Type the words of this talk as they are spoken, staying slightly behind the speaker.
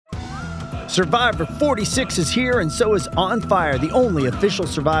Survivor 46 is here, and so is On Fire, the only official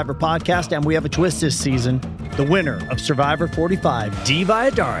Survivor podcast, and we have a twist this season. The winner of Survivor 45, Dee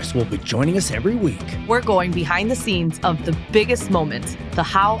Valladares, will be joining us every week. We're going behind the scenes of the biggest moments, the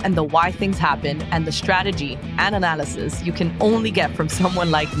how and the why things happen, and the strategy and analysis you can only get from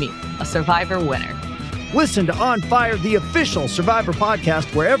someone like me, a Survivor winner. Listen to On Fire, the official Survivor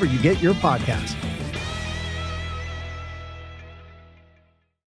podcast, wherever you get your podcasts.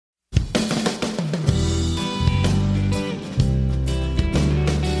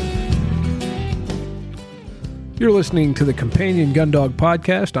 You're listening to the Companion Gundog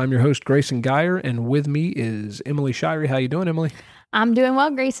podcast. I'm your host, Grayson Geyer, and with me is Emily Shirey. How you doing, Emily? I'm doing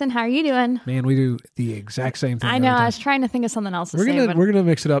well, Grayson. How are you doing? Man, we do the exact same thing. I know. I was trying to think of something else to say. We're gonna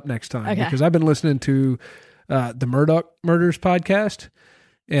mix it up next time because I've been listening to the Murdoch Murders podcast,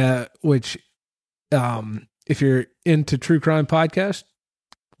 which, if you're into true crime podcast,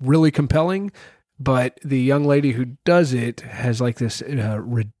 really compelling. But the young lady who does it has like this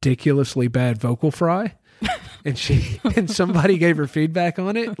ridiculously bad vocal fry. And somebody gave her feedback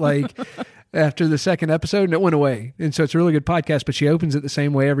on it, like after the second episode, and it went away. And so it's a really good podcast, but she opens it the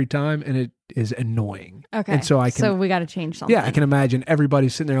same way every time, and it is annoying. Okay. And so we got to change something. Yeah, I can imagine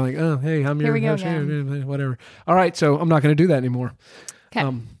everybody's sitting there like, oh, hey, I'm your host, whatever. All right, so I'm not going to do that anymore.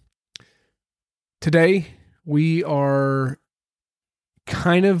 Okay. Today we are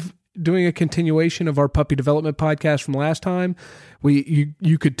kind of doing a continuation of our puppy development podcast from last time.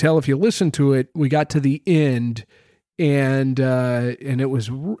 You could tell if you listened to it, we got to the end and it was,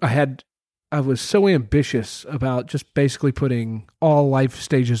 I was so ambitious about just basically putting all life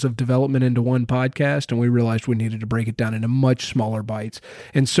stages of development into one podcast. And we realized we needed to break it down into much smaller bites.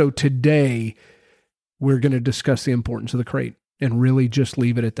 And so today we're going to discuss the importance of the crate and really just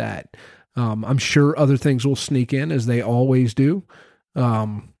leave it at that. I'm sure other things will sneak in as they always do.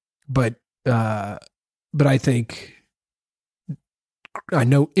 But I think, I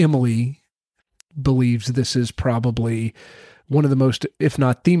know Emily believes this is probably one of the most, if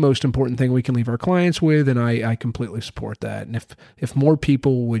not the most important thing we can leave our clients with. And I completely support that. And if more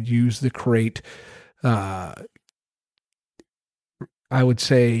people would use the crate, I would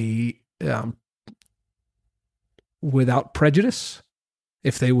say, without prejudice,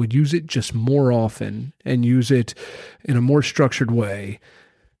 if they would use it just more often and use it in a more structured way,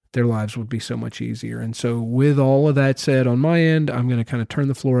 their lives would be so much easier. And so with all of that said, on my end, I'm going to kind of turn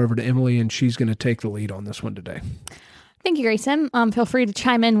the floor over to Emily, and she's going to take the lead on this one today. Thank you, Grayson. Feel free to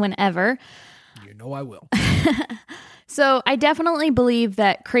chime in whenever. You know I will. So I definitely believe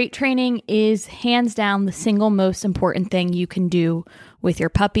that crate training is hands down the single most important thing you can do with your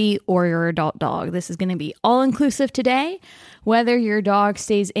puppy or your adult dog. This is going to be all-inclusive today, whether your dog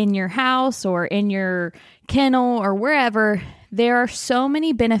stays in your house or in your kennel or wherever. There are so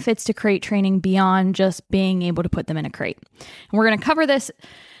many benefits to crate training beyond just being able to put them in a crate. And we're going to cover this,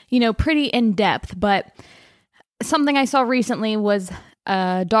 pretty in depth, but something I saw recently was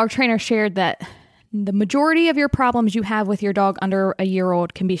a dog trainer shared that the majority of your problems you have with your dog under a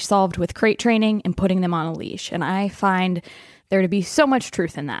year-old can be solved with crate training and putting them on a leash. And I find there to be so much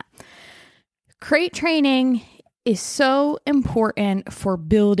truth in that. Crate training is so important for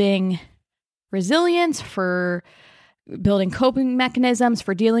building resilience, for building coping mechanisms,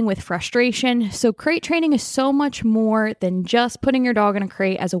 for dealing with frustration. So crate training is so much more than just putting your dog in a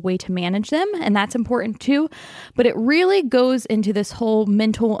crate as a way to manage them. And that's important too. But it really goes into this whole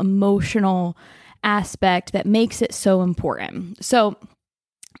mental, emotional aspect that makes it so important. So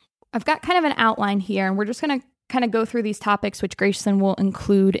I've got kind of an outline here, and we're just going to kind of go through these topics, which Grayson will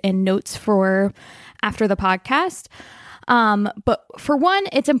include in notes for after the podcast. But for one,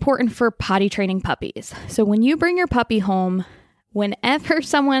 it's important for potty training puppies. So when you bring your puppy home, whenever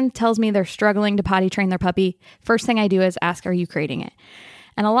someone tells me they're struggling to potty train their puppy, first thing I do is ask, are you crating it?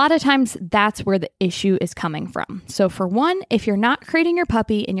 And a lot of times that's where the issue is coming from. So for one, if you're not crating your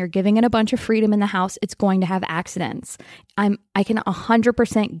puppy and you're giving it a bunch of freedom in the house, it's going to have accidents. I can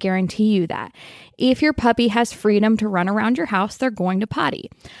 100% guarantee you that. If your puppy has freedom to run around your house, they're going to potty.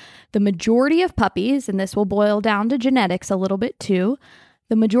 The majority of puppies, and this will boil down to genetics a little bit too,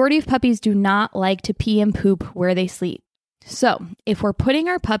 the majority of puppies do not like to pee and poop where they sleep. So if we're putting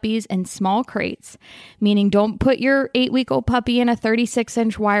our puppies in small crates, meaning don't put your 8-week-old puppy in a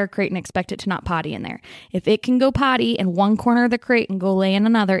 36-inch wire crate and expect it to not potty in there. If it can go potty in one corner of the crate and go lay in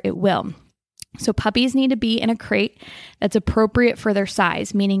another, it will. So puppies need to be in a crate that's appropriate for their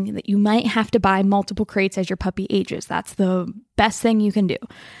size, meaning that you might have to buy multiple crates as your puppy ages. That's the best thing you can do.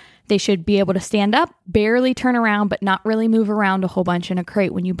 They should be able to stand up, barely turn around, but not really move around a whole bunch in a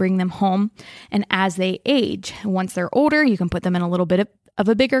crate when you bring them home. And as they age, once they're older, you can put them in a little bit of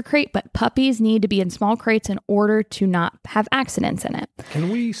a bigger crate, but puppies need to be in small crates in order to not have accidents in it. Can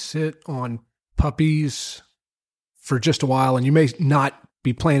we sit on puppies for just a while? And you may not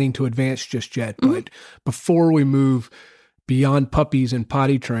be planning to advance just yet, but before we move beyond puppies and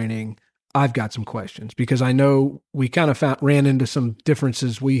potty training, I've got some questions because I know we kind of ran into some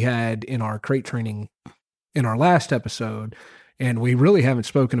differences we had in our crate training in our last episode, and we really haven't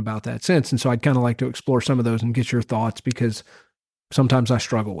spoken about that since. And so I'd kind of like to explore some of those and get your thoughts because sometimes I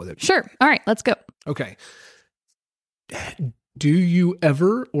struggle with it. Sure. All right, let's go. Okay. Do you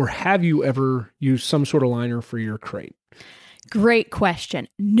ever or have you ever used some sort of liner for your crate? Great question.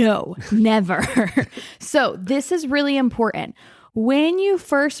 No, never. So this is really important. When you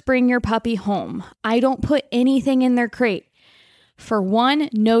first bring your puppy home, I don't put anything in their crate. For one,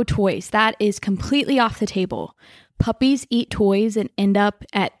 no toys. That is completely off the table. Puppies eat toys and end up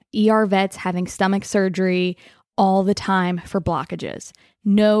at ER vets having stomach surgery all the time for blockages.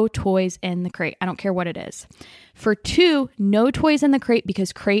 No toys in the crate. I don't care what it is. For two, no toys in the crate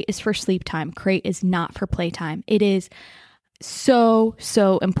because crate is for sleep time. Crate is not for playtime. It is so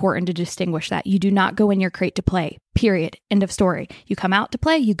important to distinguish that. You do not go in your crate to play, period. End of story. You come out to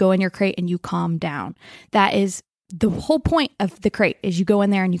play, you go in your crate and you calm down. That is the whole point of the crate is you go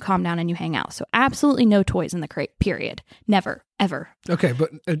in there and you calm down and you hang out. So absolutely no toys in the crate, period. Never, ever. Okay, but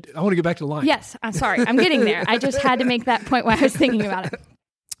I want to get back to the line. Yes, I'm sorry. I'm getting there. I just had to make that point while I was thinking about it.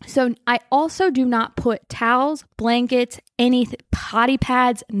 So I also do not put towels, blankets, anything, potty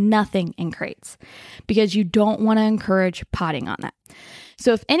pads, nothing in crates because you don't want to encourage potting on that.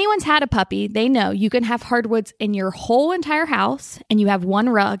 So if anyone's had a puppy, they know you can have hardwoods in your whole entire house and you have one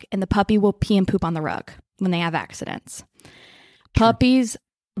rug and the puppy will pee and poop on the rug when they have accidents. Puppies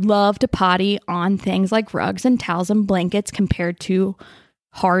love to potty on things like rugs and towels and blankets compared to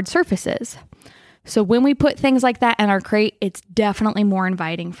hard surfaces. So when we put things like that in our crate, it's definitely more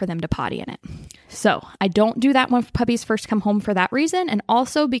inviting for them to potty in it. So I don't do that when puppies first come home for that reason. And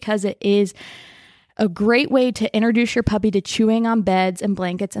also because it is a great way to introduce your puppy to chewing on beds and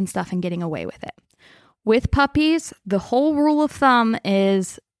blankets and stuff and getting away with it. With puppies, the whole rule of thumb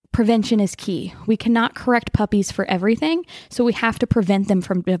is prevention is key. We cannot correct puppies for everything, so we have to prevent them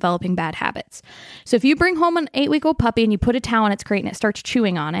from developing bad habits. So if you bring home an 8-week-old puppy and you put a towel in its crate and it starts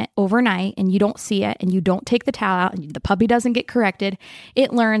chewing on it overnight and you don't see it and you don't take the towel out and the puppy doesn't get corrected,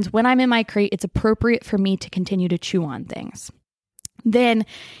 it learns when I'm in my crate, it's appropriate for me to continue to chew on things. Then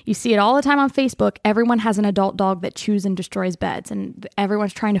you see it all the time on Facebook. Everyone has an adult dog that chews and destroys beds, and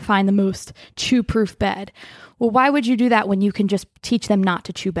everyone's trying to find the most chew-proof bed. Well, why would you do that when you can just teach them not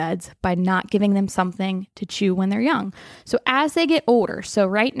to chew beds by not giving them something to chew when they're young? So as they get older, so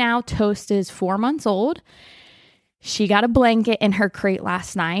right now Toast is 4 months old. She got a blanket in her crate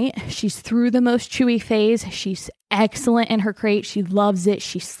last night. She's through the most chewy phase. She's excellent in her crate. She loves it.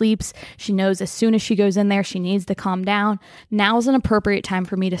 She sleeps. She knows as soon as she goes in there, she needs to calm down. Now's an appropriate time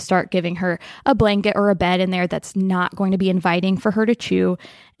for me to start giving her a blanket or a bed in there that's not going to be inviting for her to chew.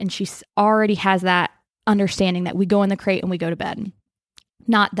 And she already has that understanding that we go in the crate and we go to bed.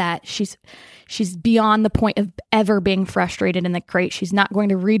 Not that she's beyond the point of ever being frustrated in the crate. She's not going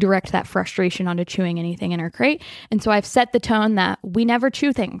to redirect that frustration onto chewing anything in her crate. And so I've set the tone that we never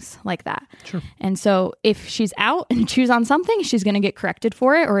chew things like that. Sure. And so if she's out and chews on something, she's going to get corrected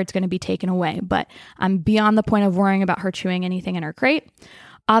for it or it's going to be taken away. But I'm beyond the point of worrying about her chewing anything in her crate.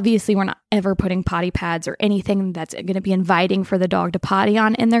 Obviously, we're not ever putting potty pads or anything that's going to be inviting for the dog to potty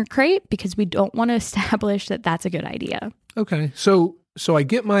on in their crate because we don't want to establish that that's a good idea. Okay. So I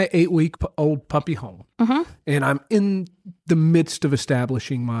get my 8-week-old puppy home, and I'm in the midst of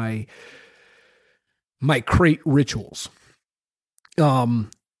establishing my crate rituals. My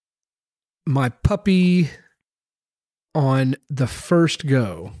puppy on the first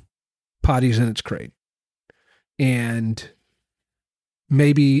go potties in its crate and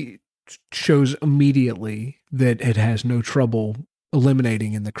maybe shows immediately that it has no trouble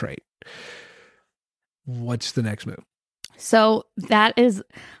eliminating in the crate. What's the next move? So that is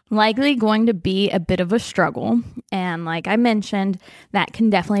likely going to be a bit of a struggle. And like I mentioned, that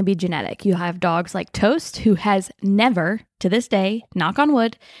can definitely be genetic. You have dogs like Toast, who has never, to this day, knock on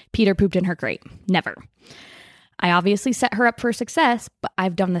wood, peed or pooped in her crate. Never. I obviously set her up for success, but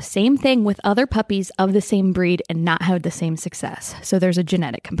I've done the same thing with other puppies of the same breed and not had the same success. So there's a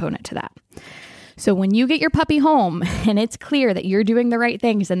genetic component to that. So when you get your puppy home and it's clear that you're doing the right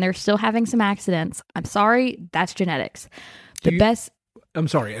things and they're still having some accidents, I'm sorry, that's genetics. I'm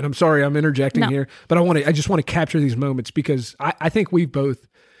sorry I'm interjecting here, but I just want to capture these moments because I think we've both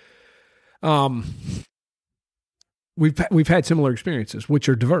we've had similar experiences, which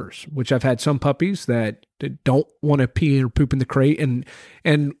are diverse. Which I've had some puppies that don't want to pee or poop in the crate, and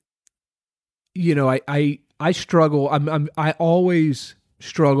you know, I struggle. I always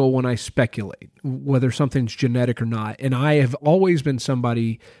struggle when I speculate whether something's genetic or not, and I have always been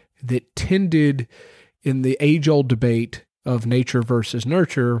somebody that tended in the age-old debate of nature versus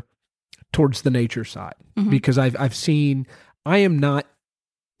nurture towards the nature side, because I've seen, I am not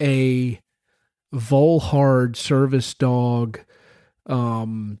a Volhard service dog,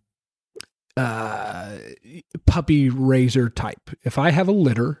 puppy raiser type. If I have a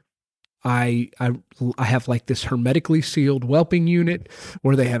litter, I have like this hermetically sealed whelping unit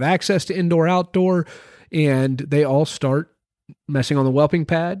where they have access to indoor, outdoor, and they all start messing on the whelping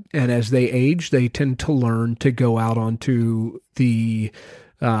pad. And as they age, they tend to learn to go out onto the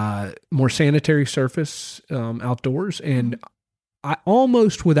more sanitary surface outdoors. And I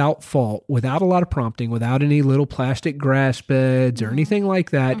almost without fault, without a lot of prompting, without any little plastic grass beds or anything like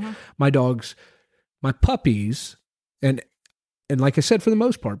that, my puppies, and like I said, for the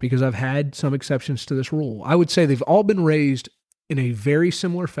most part, because I've had some exceptions to this rule, I would say they've all been raised in a very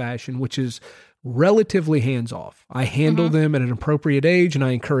similar fashion, which is relatively hands-off. I handle them at an appropriate age, and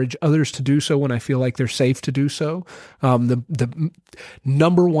I encourage others to do so when I feel like they're safe to do so. The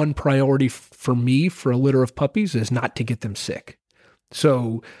number one priority for me for a litter of puppies is not to get them sick.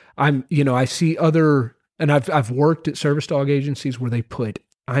 So I see other, and I've worked at service dog agencies where they put,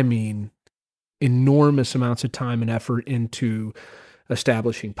 enormous amounts of time and effort into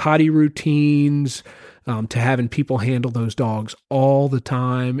establishing potty routines, to having people handle those dogs all the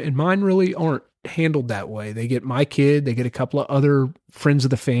time. And mine really aren't handled that way. They get my kid, they get a couple of other friends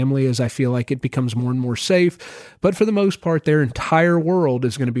of the family as I feel like it becomes more and more safe. But for the most part, their entire world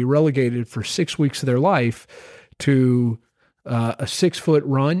is going to be relegated for 6 weeks of their life to a 6-foot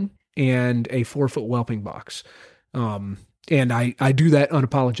run and a 4-foot whelping box. And I do that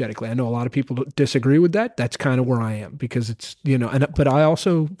unapologetically. I know a lot of people disagree with that. That's kind of where I am, because it's, but I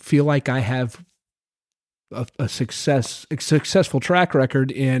also feel like I have a successful track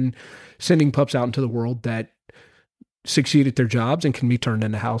record in sending pups out into the world that succeed at their jobs and can be turned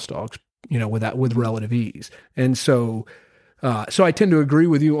into house dogs, with relative ease. And so I tend to agree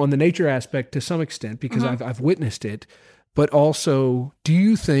with you on the nature aspect to some extent, because I've witnessed it. But also, do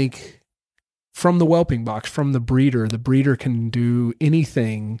you think from the whelping box, from the breeder can do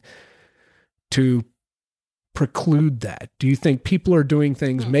anything to preclude that? Do you think people are doing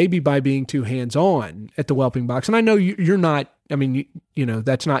things maybe by being too hands-on at the whelping box? And I know you're not,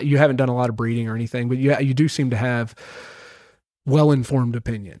 that's not, you haven't done a lot of breeding or anything, but you do seem to have well-informed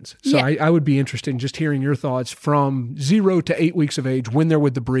opinions. So yeah. I would be interested in just hearing your thoughts from 0 to 8 weeks of age when they're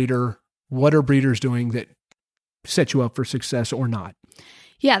with the breeder. What are breeders doing that set you up for success or not?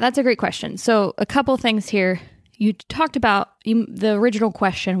 Yeah, that's a great question. So a couple things here. You talked about, the original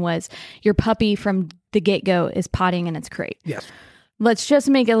question was your puppy from the get-go is potting in its crate. Yes. Let's just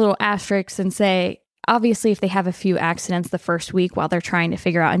make a little asterisk and say, obviously, if they have a few accidents the first week while they're trying to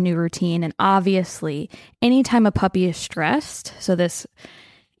figure out a new routine, and obviously, anytime a puppy is stressed, so this,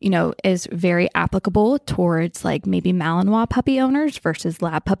 is very applicable towards like maybe Malinois puppy owners versus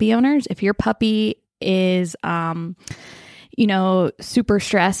lab puppy owners. If your puppy is, super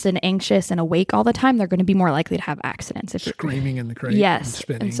stressed and anxious and awake all the time, they're going to be more likely to have accidents. If screaming in the crate. Yes.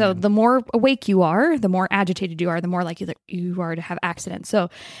 And so the more awake you are, the more agitated you are, the more likely that you are to have accidents. So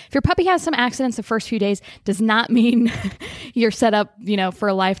if your puppy has some accidents the first few days, does not mean you're set up, for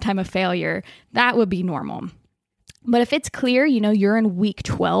a lifetime of failure. That would be normal. But if it's clear, you're in week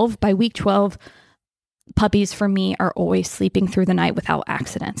 12, by week 12, puppies for me are always sleeping through the night without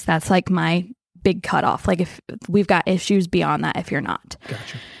accidents. That's like my big cutoff. Like if we've got issues beyond that, if you're not.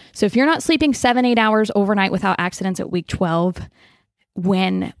 Gotcha. So if you're not sleeping 7-8 hours overnight without accidents at week 12,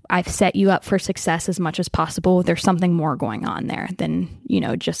 when I've set you up for success as much as possible, there's something more going on there than,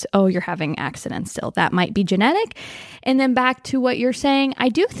 just, you're having accidents still. That might be genetic. And then back to what you're saying, I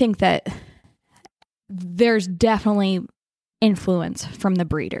do think that there's definitely influence from the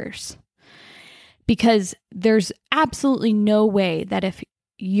breeders, because there's absolutely no way that if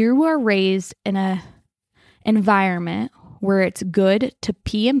you are raised in a environment where it's good to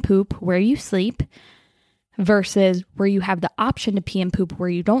pee and poop where you sleep versus where you have the option to pee and poop where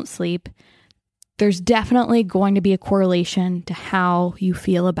you don't sleep, there's definitely going to be a correlation to how you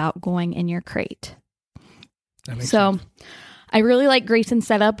feel about going in your crate. That makes sense. I really like Grayson's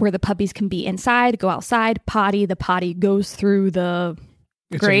setup where the puppies can be inside, go outside, potty. The potty goes through the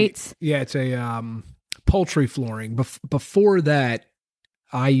grates. It's a poultry flooring. Before that,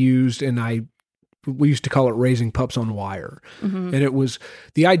 we used to call it raising pups on wire. Mm-hmm. And it was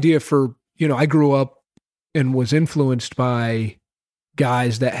the idea for, I grew up and was influenced by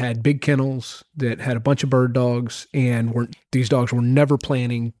guys that had big kennels, that had a bunch of bird dogs, and these dogs were never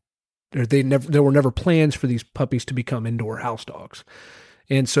planning, or there were never plans for these puppies to become indoor house dogs.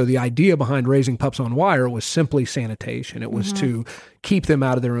 And so the idea behind raising pups on wire was simply sanitation. It was to keep them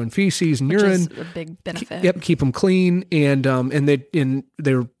out of their own feces and urine. Which is a big benefit. Keep them clean, and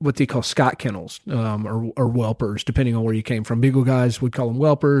they're what they call Scott kennels, or whelpers, depending on where you came from. Beagle guys would call them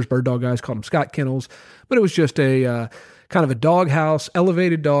whelpers. Bird dog guys call them Scott kennels. But it was just a kind of a doghouse,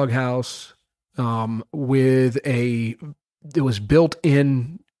 elevated doghouse, it was built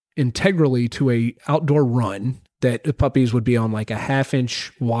in integrally to a outdoor run that the puppies would be on like a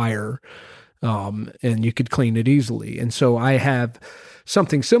 1/2-inch wire, and you could clean it easily. And so I have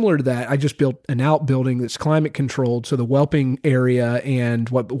something similar to that. I just built an outbuilding that's climate controlled. So the whelping area and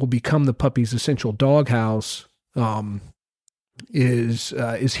what will become the puppy's essential doghouse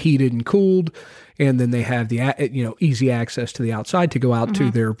is heated and cooled. And then they have the easy access to the outside to go out to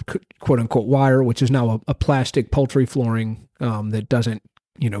their quote unquote wire, which is now a plastic poultry flooring that doesn't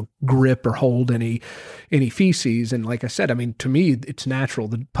grip or hold any feces. And like I said, I mean, to me, it's natural.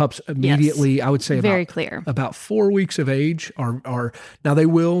 The pups immediately, I would say about 4 weeks of age are now they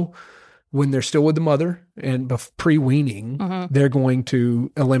will, when they're still with the mother and pre-weaning, they're going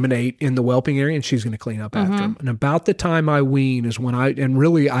to eliminate in the whelping area, and she's going to clean up after them. And about the time I wean is when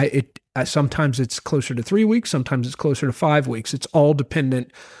sometimes it's closer to 3 weeks, sometimes it's closer to 5 weeks. It's all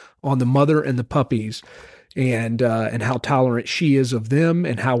dependent on the mother and the puppies, and how tolerant she is of them,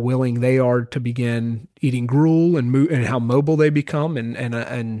 and how willing they are to begin eating gruel, and how mobile they become.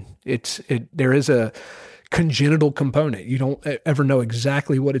 And there is a congenital component. You don't ever know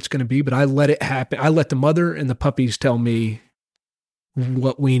exactly what it's going to be, but I let it happen. I let the mother and the puppies tell me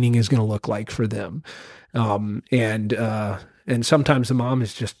what weaning is going to look like for them. And sometimes the mom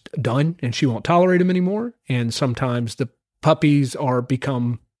is just done and she won't tolerate them anymore. And sometimes the puppies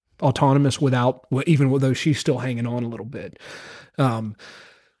become autonomous even though she's still hanging on a little bit.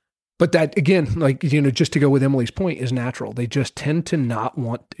 But that, again, just to go with Emily's point, is natural. They just tend to not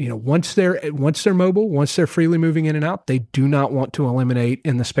want, once they're mobile, once they're freely moving in and out, they do not want to eliminate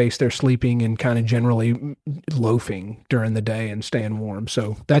in the space they're sleeping and kind of generally loafing during the day and staying warm.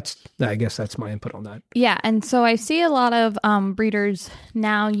 So I guess that's my input on that. Yeah. And so I see a lot of breeders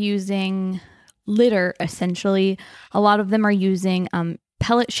now using litter, essentially. A lot of them are using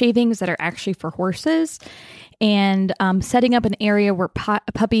pellet shavings that are actually for horses, and setting up an area where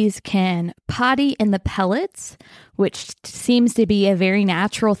puppies can potty in the pellets, which seems to be a very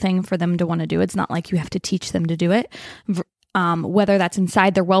natural thing for them to want to do. It's not like you have to teach them to do it, whether that's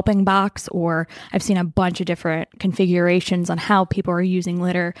inside their whelping box, or I've seen a bunch of different configurations on how people are using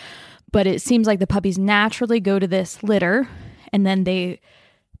litter. But it seems like the puppies naturally go to this litter, and then they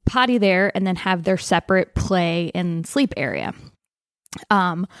potty there, and then have their separate play and sleep area.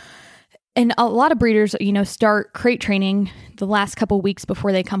 And a lot of breeders, start crate training the last couple of weeks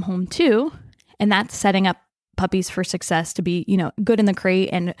before they come home too. And that's setting up puppies for success to be, good in the crate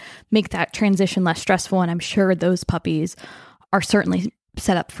and make that transition less stressful. And I'm sure those puppies are certainly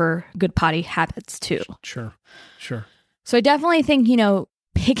set up for good potty habits too. Sure. So I definitely think,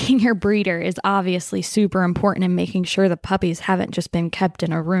 picking your breeder is obviously super important, in making sure the puppies haven't just been kept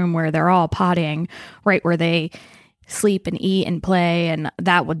in a room where they're all pottying right where they sleep and eat and play, and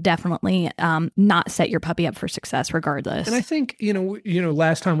that would definitely not set your puppy up for success regardless. And I think,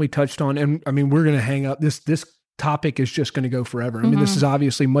 last time we touched on, and I mean, we're going to hang up, this topic is just going to go forever. I mean, this is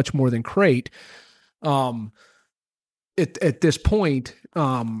obviously much more than crate. At this point,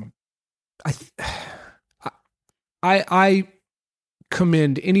 I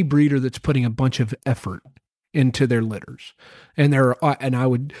commend any breeder that's putting a bunch of effort into their litters. And I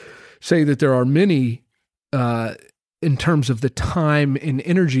would say that there are many, in terms of the time and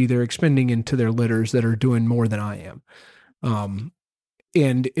energy they're expending into their litters, that are doing more than I am.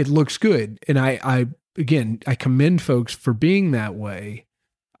 And it looks good. And I commend folks for being that way.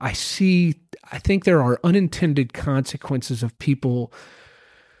 I think there are unintended consequences of people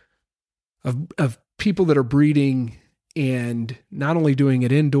that are breeding and not only doing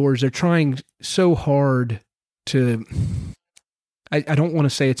it indoors, they're trying so hard to, I don't want to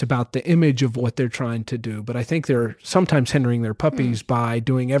say it's about the image of what they're trying to do, but I think they're sometimes hindering their puppies by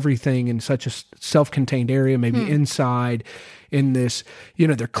doing everything in such a self-contained area, maybe inside in this,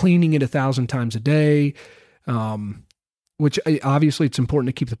 they're cleaning it 1,000 times a day, which obviously it's important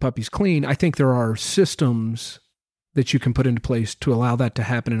to keep the puppies clean. I think there are systems that you can put into place to allow that to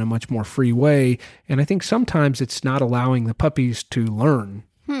happen in a much more free way. And I think sometimes it's not allowing the puppies to learn,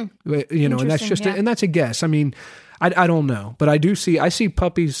 and that's just, and that's a guess. I mean, I don't know, but I see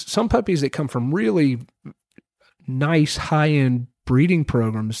some puppies that come from really nice high-end breeding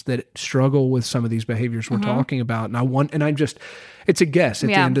programs that struggle with some of these behaviors we're talking about. And it's a guess at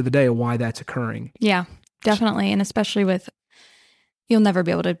the end of the day of why that's occurring. Yeah, definitely. And especially you'll never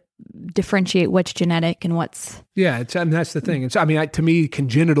be able to differentiate what's genetic and what's. Yeah. That's the thing. To me,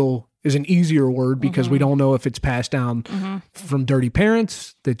 congenital is an easier word because we don't know if it's passed down from dirty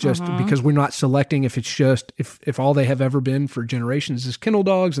parents that just because we're not selecting if it's just if all they have ever been for generations is kennel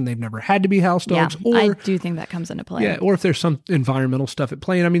dogs and they've never had to be house dogs. Yeah, or I do think that comes into play. Yeah, or if there's some environmental stuff at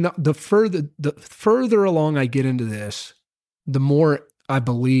play. And I mean, the further along I get into this, the more I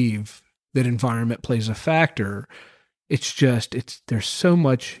believe that environment plays a factor. There's so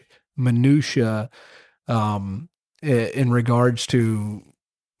much minutia in regards to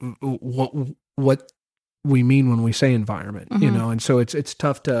what we mean when we say environment, and so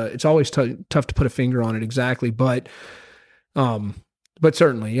it's always tough to put a finger on it exactly, but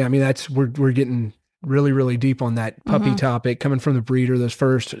certainly, yeah, I mean, we're getting really, really deep on that puppy topic coming from the breeder, those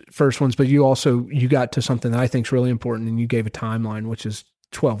first ones, but you got to something that I think is really important, and you gave a timeline, which is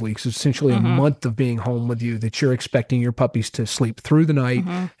 12 weeks, essentially a month of being home with you, that you're expecting your puppies to sleep through the night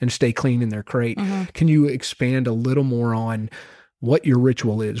and stay clean in their crate. Can you expand a little more on what your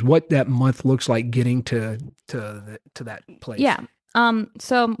ritual is, what that month looks like getting to that place? Yeah.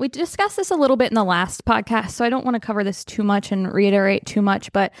 So we discussed this a little bit in the last podcast, so I don't want to cover this too much and reiterate too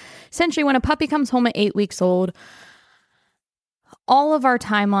much, but essentially when a puppy comes home at 8 weeks old, all of our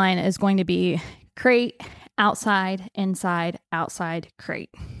timeline is going to be crate, outside, inside, outside,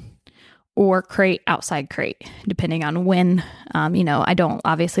 crate. Or crate, outside crate, depending on when. I don't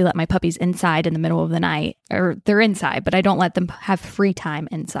obviously let my puppies inside in the middle of the night, or they're inside, but I don't let them have free time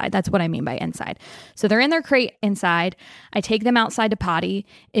inside. That's what I mean by inside. So they're in their crate inside. I take them outside to potty.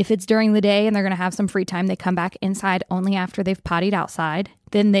 If it's during the day and they're going to have some free time, they come back inside only after they've pottied outside.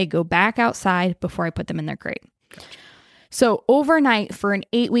 Then they go back outside before I put them in their crate. Gotcha. So overnight for an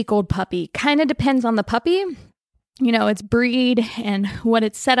 8-week-old puppy, kind of depends on the puppy. Its breed and what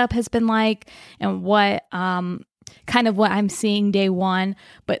its setup has been like and what kind of what I'm seeing day one.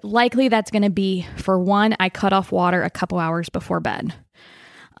 But likely that's going to be, for one, I cut off water a couple hours before bed.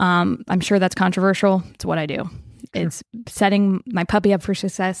 I'm sure that's controversial. It's what I do. Sure. It's setting my puppy up for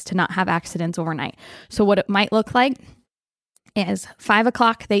success to not have accidents overnight. So what it might look like is 5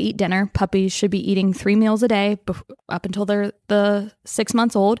 o'clock, they eat dinner. Puppies should be eating 3 meals a day up until they're 6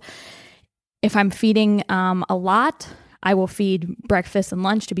 months old. If I'm feeding a lot, I will feed breakfast and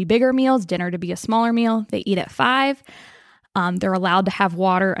lunch to be bigger meals, dinner to be a smaller meal. They eat at 5. They're allowed to have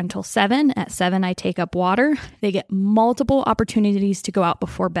water until 7. At 7, I take up water. They get multiple opportunities to go out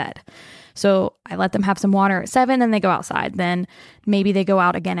before bed. So I let them have some water at 7, then they go outside. Then maybe they go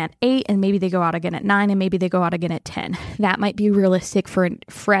out again at 8, and maybe they go out again at 9, and maybe they go out again at 10. That might be realistic for a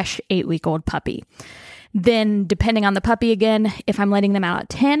fresh 8-week-old puppy. Then depending on the puppy again, if I'm letting them out at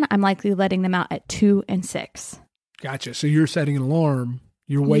 10, I'm likely letting them out at 2 and 6. Gotcha. So you're setting an alarm.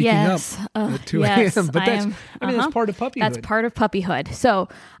 You're waking up at 2 a.m. But that's part of puppyhood. That's part of puppyhood. So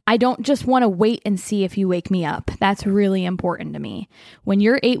I don't just want to wait and see if you wake me up. That's really important to me. When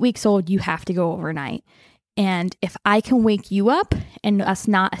you're 8 weeks old, you have to go overnight. And if I can wake you up and us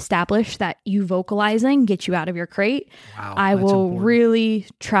not establish that you vocalizing get you out of your crate, I will really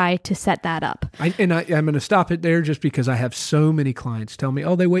try to set that up. I'm going to stop it there just because I have so many clients tell me,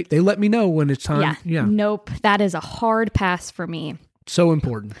 they let me know when it's time. Yeah. Nope. That is a hard pass for me. So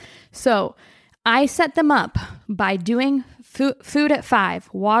important. So I set them up by doing food at 5,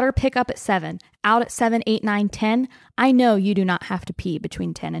 water pickup at 7, out at 7, 8, 9, 10. I know you do not have to pee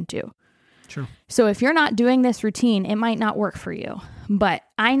between 10 and 2. Sure. So if you're not doing this routine, it might not work for you. But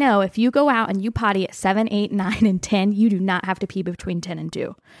I know if you go out and you potty at 7, 8, 9, and 10, you do not have to pee between 10 and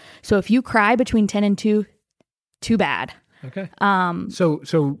 2. So if you cry between 10 and 2, too bad. Okay.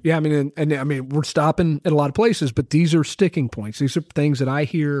 So yeah, I mean, we're stopping at a lot of places, but these are sticking points. These are things that I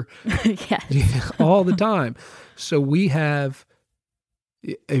hear all the time. So we have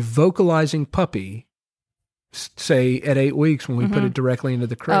a vocalizing puppy, say at 8 weeks when we put it directly into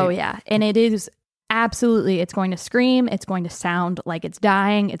the crate. Oh yeah. And it is absolutely, it's going to scream. It's going to sound like it's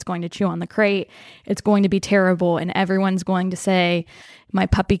dying. It's going to chew on the crate. It's going to be terrible. And everyone's going to say, my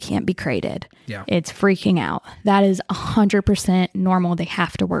puppy can't be crated. Yeah. It's freaking out. That is 100% normal. They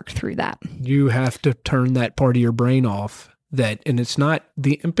have to work through that. You have to turn that part of your brain off. And it's not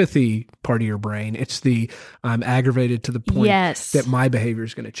the empathy part of your brain. It's the I'm aggravated to the point that my behavior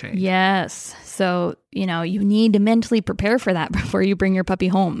is going to change. Yes. So, you need to mentally prepare for that before you bring your puppy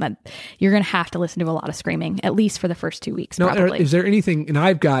home. But you're going to have to listen to a lot of screaming, at least for the first 2 weeks, probably. Is there anything,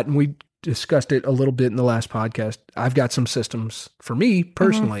 and we discussed it a little bit in the last podcast, I've got some systems for me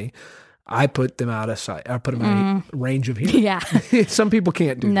personally. I put them out of sight. I put them out of range of hearing. Yeah. Some people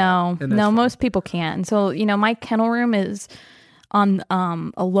can't do that. No, fine. most people can't. And so, my kennel room is on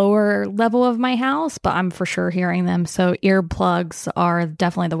a lower level of my house, but I'm for sure hearing them. So earplugs are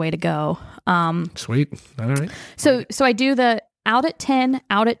definitely the way to go. Sweet. All right. So I do the out at 10,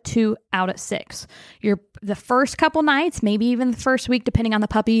 out at 2, out at 6. The first couple nights, maybe even the first week, depending on the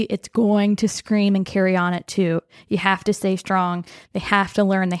puppy, it's going to scream and carry on at 2. You have to stay strong. They have to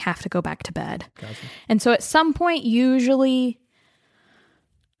learn. They have to go back to bed. Gotcha. And so at some point, usually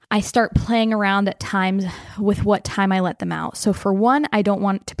I start playing around at times with what time I let them out. So for one, I don't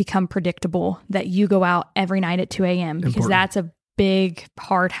want it to become predictable that you go out every night at 2 a.m. because that's a big,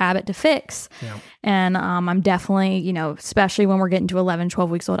 hard habit to fix. Yeah. And I'm definitely, especially when we're getting to 11, 12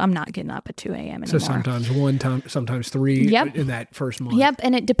 weeks old, I'm not getting up at 2 a.m. anymore. So sometimes 1 time, sometimes 3 in that first month. Yep.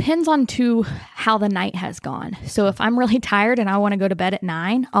 And it depends on how the night has gone. So if I'm really tired and I want to go to bed at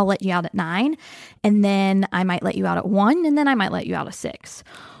 9, I'll let you out at 9. And then I might let you out at 1. And then I might let you out at 6.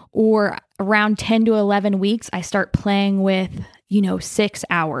 Or around 10 to 11 weeks, I start playing with, 6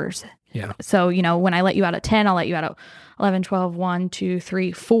 hours. Yeah. So, when I let you out at 10, I'll let you out at 11, 12, 1, 2,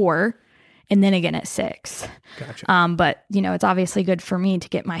 3, 4, and then again at 6. Gotcha. But, it's obviously good for me to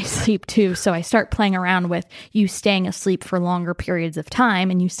get my sleep too. So I start playing around with you staying asleep for longer periods of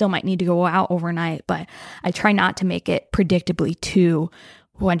time, and you still might need to go out overnight, but I try not to make it predictably 2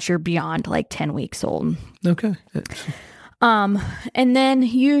 once you're beyond like 10 weeks old. Okay. And then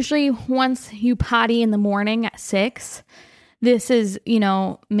usually once you potty in the morning at 6, this is,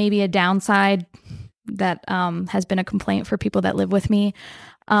 maybe a downside that has been a complaint for people that live with me.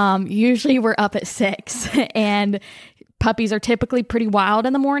 Usually we're up at 6 and puppies are typically pretty wild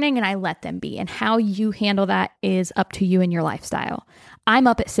in the morning and I let them be. And how you handle that is up to you and your lifestyle. I'm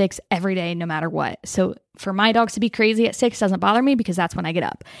up at 6 every day, no matter what. So for my dogs to be crazy at 6 doesn't bother me because that's when I get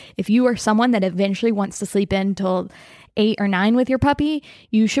up. If you are someone that eventually wants to sleep in till 8 or 9 with your puppy,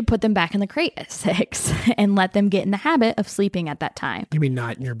 you should put them back in the crate at 6 and let them get in the habit of sleeping at that time. You mean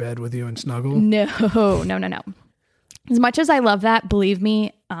not in your bed with you and snuggle? No. As much as I love that, believe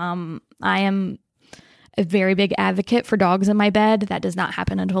me, I am a very big advocate for dogs in my bed. That does not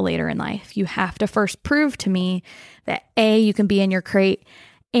happen until later in life. You have to first prove to me that A, you can be in your crate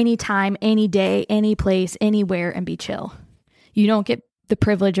anytime, any day, any place, anywhere, and be chill. You don't get the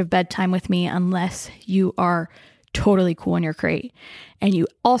privilege of bedtime with me unless you are totally cool in your crate. And you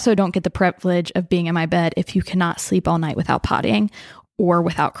also don't get the privilege of being in my bed if you cannot sleep all night without pottying or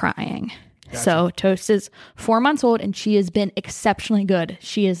without crying. Gotcha. So Toast is 4 months old and she has been exceptionally good.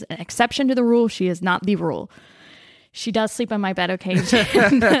 She is an exception to the rule. She is not the rule. She does sleep on my bed occasionally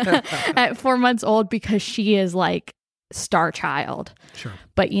at 4 months old because she is like star child. Sure.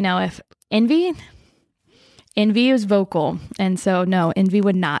 But if Envy is vocal. And so no, Envy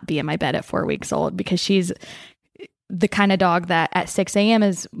would not be in my bed at 4 weeks old because she's the kind of dog that at 6 a.m.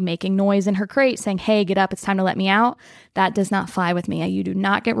 is making noise in her crate saying, hey, get up, it's time to let me out. That does not fly with me. You do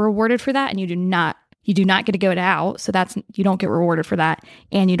not get rewarded for that. And you do not get to go out. So you don't get rewarded for that.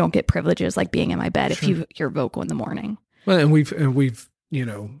 And you don't get privileges like being in my bed if you're vocal in the morning. Well, and we've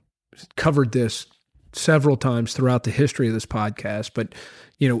covered this several times throughout the history of this podcast, but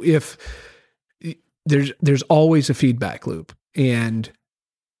if there's always a feedback loop and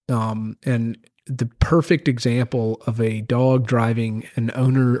the perfect example of a dog driving an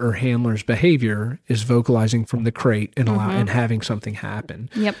owner or handler's behavior is vocalizing from the crate and and having something happen.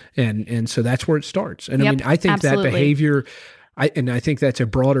 Yep. And so that's where it starts. And yep, I mean, I think absolutely. that behavior, I think that's a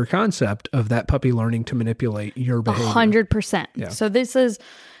broader concept of that puppy learning to manipulate your behavior. 100%. Yeah. So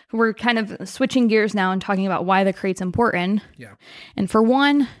we're kind of switching gears now and talking about why the crate's important. Yeah. And for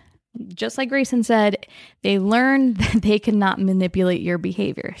one, just like Grayson said, they learn that they cannot manipulate your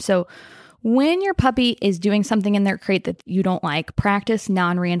behavior. So when your puppy is doing something in their crate that you don't like, practice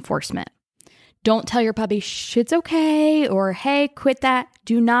non-reinforcement. Don't tell your puppy, it's okay, or hey, quit that.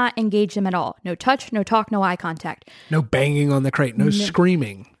 Do not engage them at all. No touch, no talk, no eye contact. No banging on the crate, no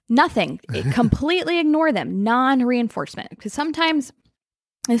screaming. Nothing. Completely ignore them. Non-reinforcement. Because sometimes,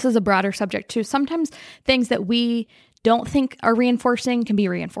 this is a broader subject too, sometimes things that we don't think are reinforcing can be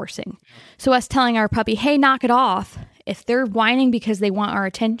reinforcing. So us telling our puppy, hey, knock it off. If they're whining because they want our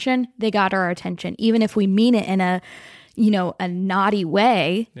attention, they got our attention. Even if we mean it in a naughty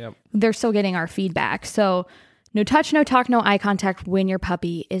way, yep, they're still getting our feedback. So no touch, no talk, no eye contact when your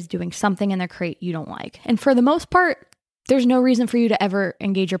puppy is doing something in their crate you don't like. And for the most part, there's no reason for you to ever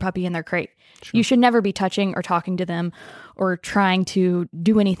engage your puppy in their crate. Sure. You should never be touching or talking to them or trying to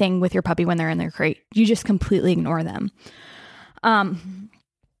do anything with your puppy when they're in their crate. You just completely ignore them.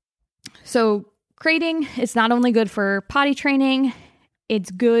 So crating is not only good for potty training, It's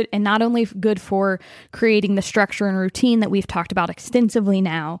good, and not only good for creating the structure and routine that we've talked about extensively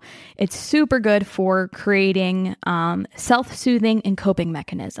now, it's super good for creating self-soothing and coping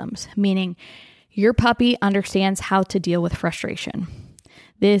mechanisms, meaning your puppy understands how to deal with frustration.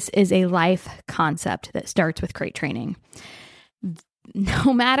 This is a life concept that starts with crate training.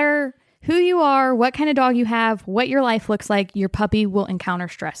 No matter who you are, what kind of dog you have, what your life looks like, your puppy will encounter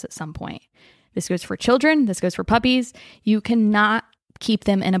stress at some point. This goes for children. This goes for puppies. You cannot keep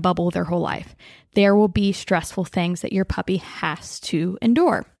them in a bubble their whole life. There will be stressful things that your puppy has to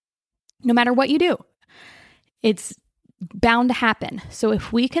endure, no matter what you do. It's bound to happen. So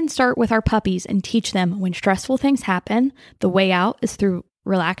if we can start with our puppies and teach them when stressful things happen, the way out is through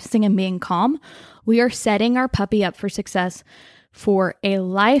relaxing and being calm, we are setting our puppy up for success for a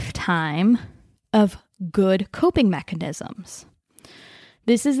lifetime of good coping mechanisms.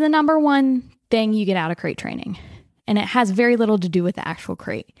 This is the number one thing you get out of crate training. And it has very little to do with the actual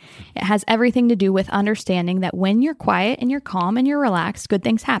crate. It has everything to do with understanding that when you're quiet and you're calm and you're relaxed, good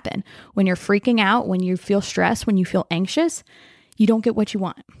things happen. When you're freaking out, when you feel stressed, when you feel anxious, you don't get what you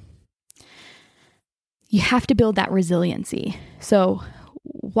want. You have to build that resiliency. So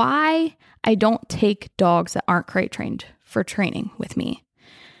why I don't take dogs that aren't crate trained for training with me.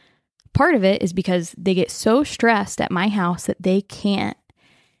 Part of it is because they get so stressed at my house that they can't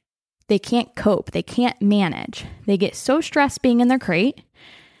cope. They can't manage. They get so stressed being in their crate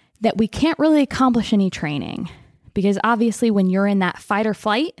that we can't really accomplish any training, because obviously when you're in that fight or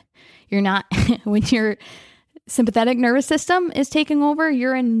flight, you're not, when your sympathetic nervous system is taking over,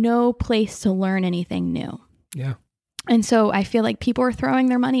 you're in no place to learn anything new. Yeah. And so I feel like people are throwing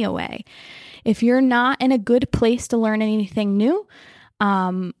their money away. If you're not in a good place to learn anything new,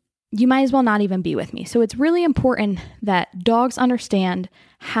 you might as well not even be with me. So it's really important that dogs understand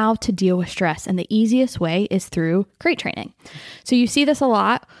how to deal with stress. And the easiest way is through crate training. So you see this a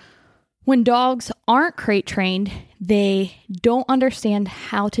lot. When dogs aren't crate trained, they don't understand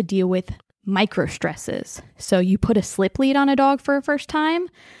how to deal with micro stresses. So you put a slip lead on a dog for a first time,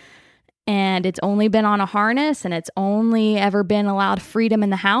 and it's only been on a harness, and it's only ever been allowed freedom in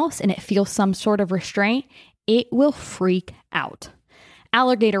the house, and it feels some sort of restraint, it will freak out.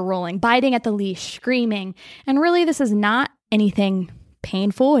 Alligator rolling, biting at the leash, screaming. And really, this is not anything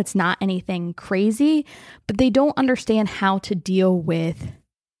painful. It's not anything crazy, but they don't understand how to deal with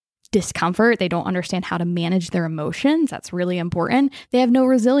discomfort. They don't understand how to manage their emotions. That's really important. They have no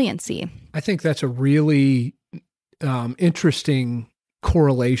resiliency. I think that's a really interesting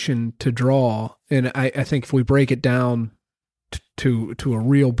correlation to draw. And I think if we break it down to a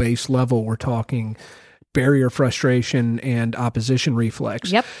real base level, we're talking barrier frustration and opposition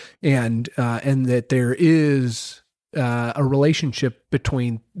reflex. Yep. And that there is a relationship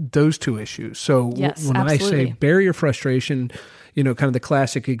between those two issues. So yes, when absolutely. I say barrier frustration, kind of the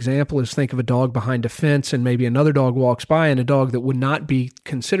classic example is think of a dog behind a fence and maybe another dog walks by, and a dog that would not be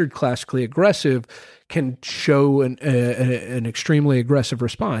considered classically aggressive can show an extremely aggressive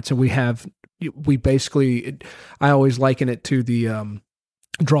response. And we basically, I always liken it to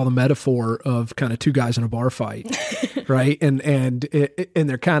draw the metaphor of kind of two guys in a bar fight, right? And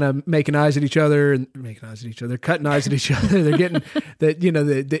they're kind of making eyes at each other, they're cutting eyes at each other. They're getting that,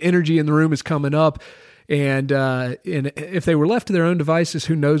 the energy in the room is coming up. And if they were left to their own devices,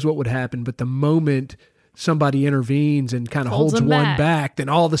 who knows what would happen? But the moment somebody intervenes and kind of holds one back, then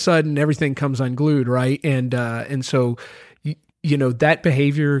all of a sudden everything comes unglued, right? And so, that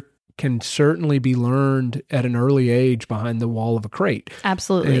behavior can certainly be learned at an early age behind the wall of a crate.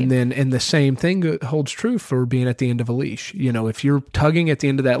 Absolutely. And the same thing holds true for being at the end of a leash. If you're tugging at the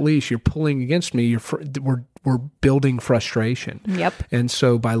end of that leash, you're pulling against me, we're building frustration. Yep. And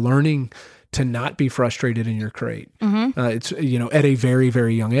so by learning to not be frustrated in your crate, it's, at a very,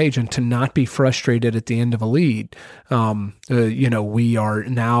 very young age, and to not be frustrated at the end of a lead, we are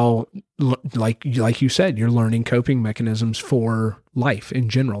now, like you said, you're learning coping mechanisms for life in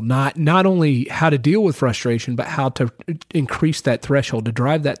general, not only how to deal with frustration, but how to increase that threshold, to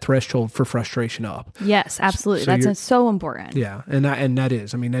drive that threshold for frustration up. Yes, absolutely. So that's so important. Yeah. And that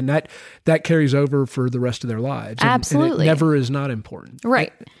is, and that carries over for the rest of their lives. Absolutely. And it never is not important.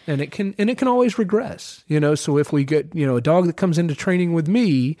 Right. And it can always regress, so if we get, a dog that comes into training with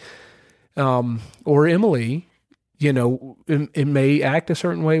me, or Emily, it may act a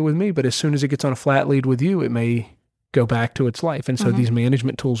certain way with me, but as soon as it gets on a flat lead with you, it may go back to its life. And so these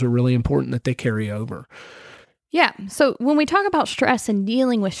management tools are really important that they carry over. Yeah. So when we talk about stress and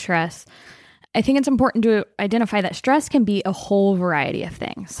dealing with stress, I think it's important to identify that stress can be a whole variety of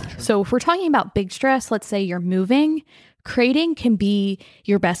things. Sure. So if we're talking about big stress, let's say you're moving, Crating can be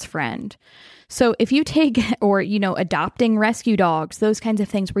your best friend. So if you take, or, adopting rescue dogs, those kinds of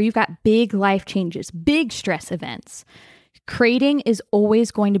things where you've got big life changes, big stress events, crating is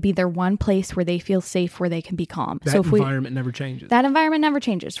always going to be their one place where they feel safe, where they can be calm. That environment never changes. That environment never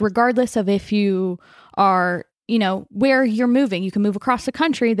changes, regardless of if you are, where you're moving. You can move across the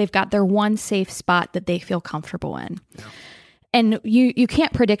country. They've got their one safe spot that they feel comfortable in. Yeah. And you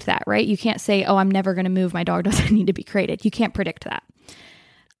can't predict that, right? You can't say, oh, I'm never going to move. My dog doesn't need to be crated. You can't predict that.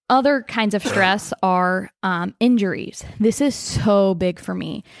 Other kinds of stress are injuries. This is so big for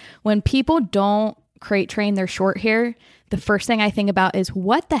me. When people don't crate train their short hair, the first thing I think about is,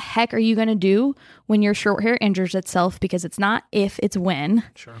 what the heck are you going to do when your short hair injures itself? Because it's not if, it's when.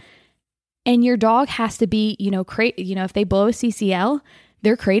 Sure. And your dog has to be, if they blow a CCL,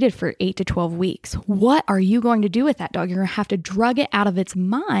 they're crated for 8 to 12 weeks. What are you going to do with that dog? You're going to have to drug it out of its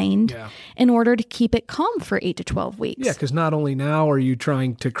mind in order to keep it calm for 8 to 12 weeks. Yeah, because not only now are you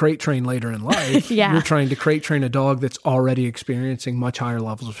trying to crate train later in life, you're trying to crate train a dog that's already experiencing much higher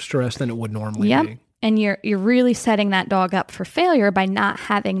levels of stress than it would normally be. And you're really setting that dog up for failure by not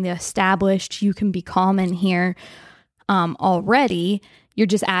having the established, you can be calm in here already. You're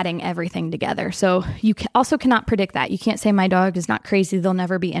just adding everything together. So you also cannot predict that. You can't say, my dog is not crazy, they'll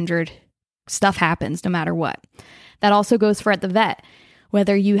never be injured. Stuff happens no matter what. That also goes for at the vet.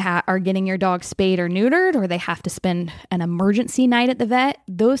 Whether you are getting your dog spayed or neutered, or they have to spend an emergency night at the vet,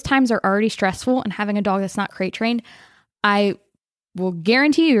 those times are already stressful. And having a dog that's not crate trained, I will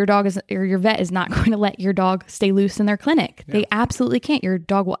guarantee you your vet is not going to let your dog stay loose in their clinic. Yeah. They absolutely can't. Your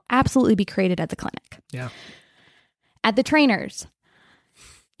dog will absolutely be crated at the clinic. Yeah. At the trainers,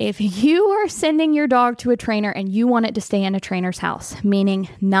 if you are sending your dog to a trainer and you want it to stay in a trainer's house, meaning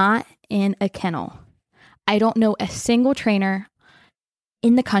not in a kennel, I don't know a single trainer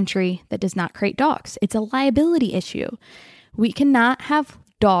in the country that does not crate dogs. It's a liability issue. We cannot have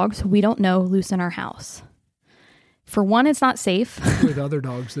dogs we don't know loose in our house. For one, it's not safe. With other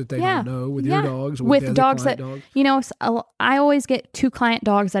dogs that they don't know, with your dogs, with the dogs that, I always get 2 client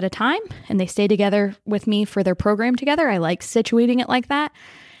dogs at a time, and they stay together with me for their program together. I like situating it like that.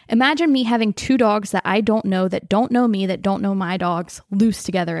 Imagine me having 2 dogs that I don't know me, that don't know my dogs, loose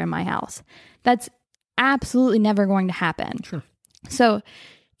together in my house. That's absolutely never going to happen. Sure. So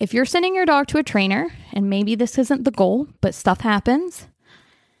if you're sending your dog to a trainer, and maybe this isn't the goal, but stuff happens,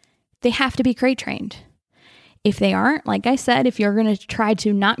 they have to be crate trained. If they aren't, like I said, if you're going to try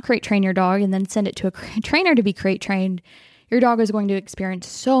to not crate train your dog and then send it to a trainer to be crate trained, your dog is going to experience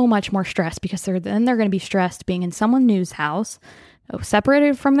so much more stress, because they're going to be stressed being in someone new's house,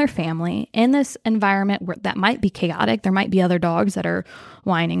 separated from their family, in this environment that might be chaotic. There might be other dogs that are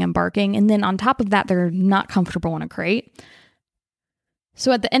whining and barking. And then on top of that, they're not comfortable in a crate.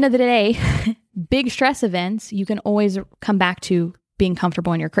 So at the end of the day, big stress events, you can always come back to being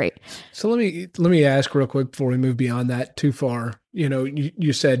comfortable in your crate. So let me ask real quick before we move beyond that too far.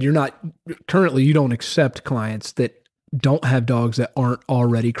 You said you don't accept clients that don't have dogs that aren't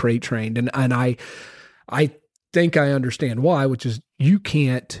already crate trained. And I think I understand why, which is you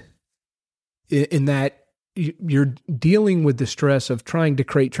can't, in that you're dealing with the stress of trying to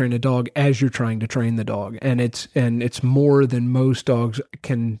crate train a dog as you're trying to train the dog. And it's more than most dogs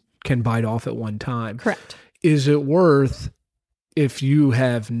can bite off at one time. Correct. Is it worth, if you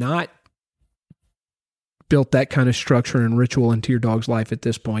have not built that kind of structure and ritual into your dog's life at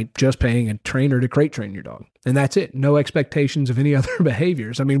this point, just paying a trainer to crate train your dog? And that's it. No expectations of any other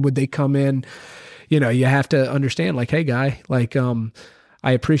behaviors. I mean, would they come in, you have to understand, like, hey guy,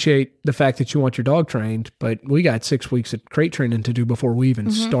 I appreciate the fact that you want your dog trained, but we got 6 weeks of crate training to do before we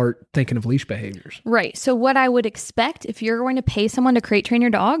even start thinking of leash behaviors. Right. So what I would expect, if you're going to pay someone to crate train your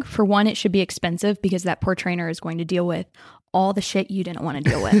dog, for one, it should be expensive, because that poor trainer is going to deal with all the shit you didn't want to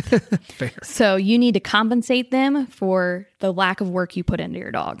deal with. Fair. So you need to compensate them for the lack of work you put into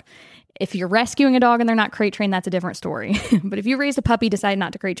your dog. If you're rescuing a dog and they're not crate trained, that's a different story. But if you raised a puppy, decide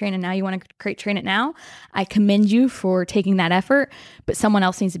not to crate train, and now you want to crate train it now, I commend you for taking that effort, but someone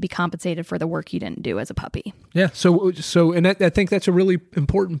else needs to be compensated for the work you didn't do as a puppy. Yeah. So, and I think that's a really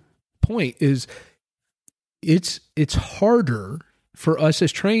important point, is it's harder for us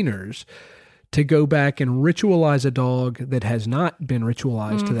as trainers to go back and ritualize a dog that has not been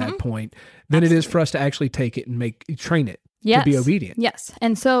ritualized to that point than it is for us to actually take it and train it. Yes. To be obedient. Yes.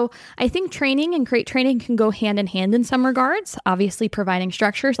 And so I think training and crate training can go hand in hand in some regards. Obviously, providing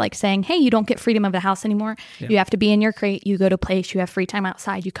structures, like saying, hey, you don't get freedom of the house anymore. Yeah. You have to be in your crate. You go to place. You have free time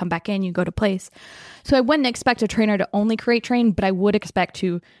outside. You come back in. You go to place. So I wouldn't expect a trainer to only crate train, but I would expect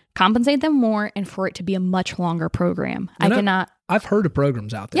to compensate them more, and for it to be a much longer program. I've heard of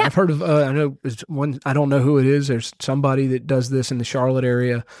programs out there. Yeah. I've heard of, I know one, I don't know who it is. There's somebody that does this in the Charlotte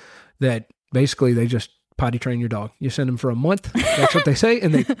area that basically they just potty train your dog. You send them for a month. That's what they say.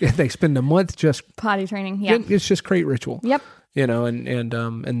 And they spend a month just potty training. Yeah. It's just crate ritual. Yep.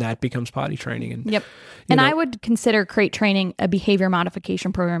 And that becomes potty training. And yep. And I would consider crate training a behavior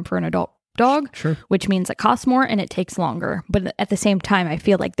modification program for an adult dog, sure, which means it costs more and it takes longer. But at the same time, I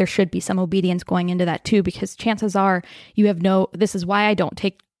feel like there should be some obedience going into that too, because chances are this is why I don't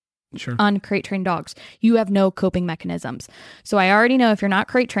take on crate trained dogs. You have no coping mechanisms. So I already know if you're not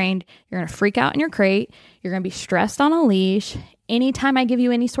crate trained, you're going to freak out in your crate. You're going to be stressed on a leash. Anytime I give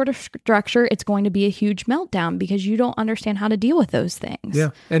you any sort of structure, it's going to be a huge meltdown because you don't understand how to deal with those things.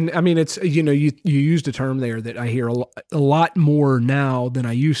 Yeah. And I mean, it's, you used a term there that I hear a lot more now than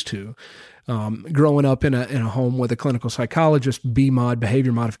I used to. Growing up in a home with a clinical psychologist, BMOD,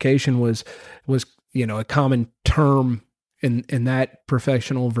 behavior modification was a common term in that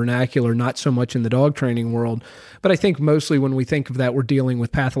professional vernacular, not so much in the dog training world. But I think mostly when we think of that, we're dealing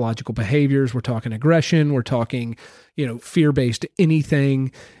with pathological behaviors. We're talking aggression. We're talking, fear-based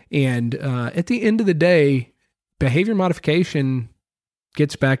anything. And at the end of the day, behavior modification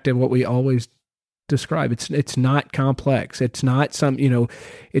gets back to what we always describe. It's not complex. It's not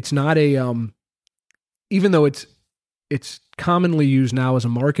it's not a, even though it's commonly used now as a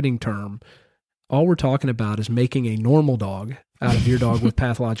marketing term, all we're talking about is making a normal dog out of your dog with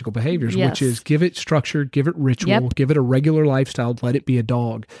pathological behaviors, yes. which is give it structure, give it ritual, give it a regular lifestyle, let it be a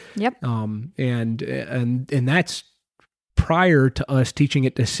dog. Yep. And that's prior to us teaching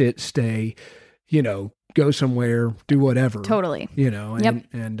it to sit, stay, go somewhere, do whatever. Totally.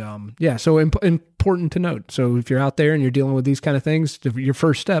 So important to note. So if you're out there and you're dealing with these kind of things, your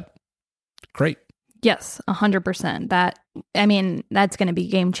first step, great. Yes, 100%. That's going to be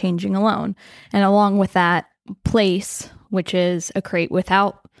game changing alone. And along with that, place, which is a crate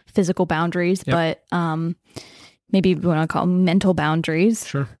without physical boundaries, but maybe we want to call them mental boundaries.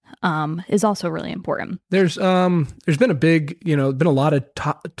 Sure. Is also really important. There's been a big, been a lot of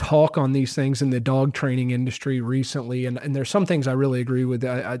talk on these things in the dog training industry recently. And there's some things I really agree with.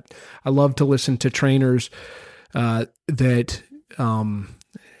 I love to listen to trainers that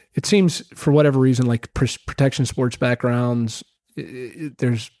it seems for whatever reason, like protection sports backgrounds,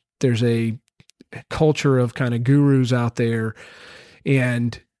 there's a culture of kind of gurus out there,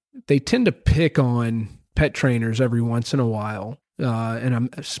 and they tend to pick on pet trainers every once in a while. And I'm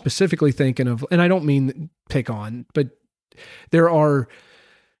specifically thinking of, and I don't mean pick on, but there are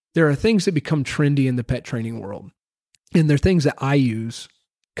things that become trendy in the pet training world. And they're things that I use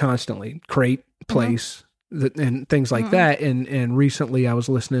constantly, crate, place, and things like that. And recently I was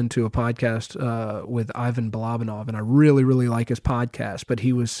listening to a podcast with Ivan Balabanov, and I really, really like his podcast, but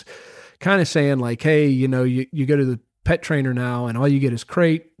he was kind of saying like, hey, you go to the pet trainer now and all you get is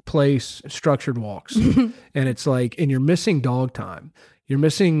crate, place, structured walks. And it's like, and you're missing dog time. You're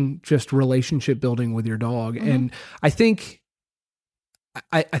missing just relationship building with your dog. And I think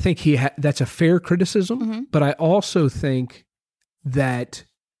that's a fair criticism, but I also think that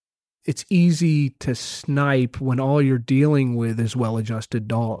it's easy to snipe when all you're dealing with is well-adjusted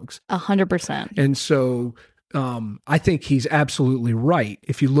dogs. 100%. And so I think he's absolutely right.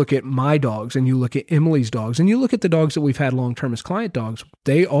 If you look at my dogs and you look at Emily's dogs and you look at the dogs that we've had long-term as client dogs,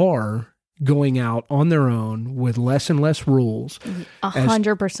 they are going out on their own with less and less rules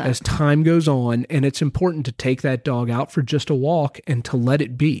 100% as time goes on. And it's important to take that dog out for just a walk and to let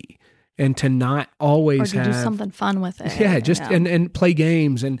it be. And to not always do something fun with it. Yeah, and play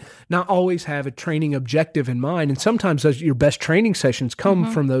games and not always have a training objective in mind. And sometimes your best training sessions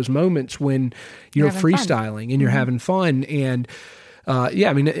come from those moments when you're freestyling and you're having fun. And I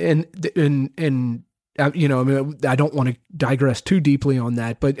don't want to digress too deeply on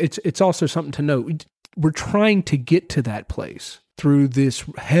that, but it's also something to note. We're trying to get to that place through this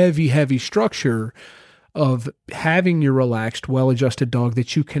heavy, heavy structure of having your relaxed, well-adjusted dog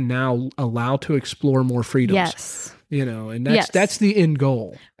that you can now allow to explore more freedoms. Yes. And that's the end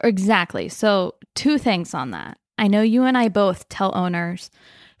goal. Exactly. So 2 things on that. I know you and I both tell owners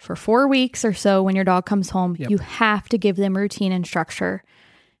for 4 weeks or so when your dog comes home, you have to give them routine and structure.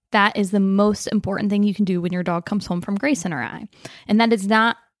 That is the most important thing you can do when your dog comes home from Grayson or I. And that is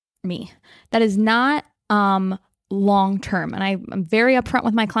not me. That is not long-term. And I'm very upfront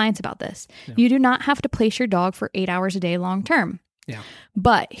with my clients about this. Yeah. You do not have to place your dog for 8 hours a day long-term. Yeah.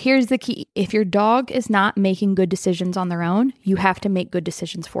 But here's the key. If your dog is not making good decisions on their own, you have to make good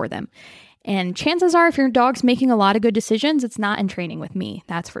decisions for them. And chances are, if your dog's making a lot of good decisions, it's not in training with me.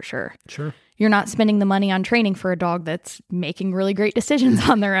 That's for sure. Sure. You're not spending the money on training for a dog that's making really great decisions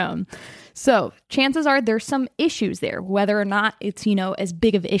on their own. So chances are there's some issues there, whether or not it's, as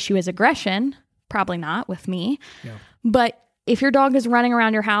big of an issue as aggression, probably not with me. Yeah. But if your dog is running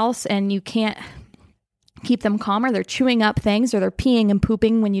around your house and you can't keep them calm, or they're chewing up things, or they're peeing and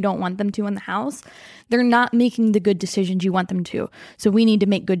pooping when you don't want them to in the house, they're not making the good decisions you want them to. So we need to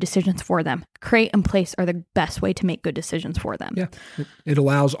make good decisions for them. Crate and place are the best way to make good decisions for them. Yeah. It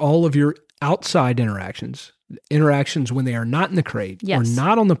allows all of your outside interactions when they are not in the crate or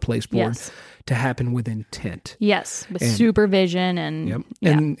not on the place board to happen with intent. Yes, with supervision and yep.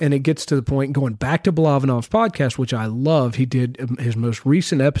 And it gets to the point, going back to Balavinov's podcast, which I love. He did his most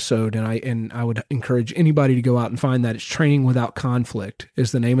recent episode, and I would encourage anybody to go out and find that. It's Training Without Conflict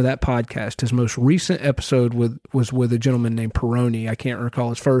is the name of that podcast. His most recent episode was with a gentleman named Peroni. I can't recall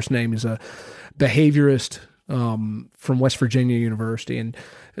his first name. He's a behaviorist from West Virginia University. And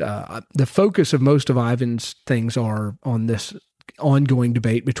the focus of most of Ivan's things are on this ongoing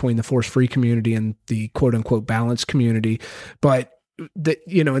debate between the force-free community and the quote-unquote balanced community. But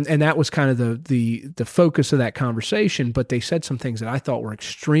and that was kind of the focus of that conversation. But they said some things that I thought were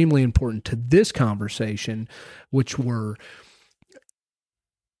extremely important to this conversation, which were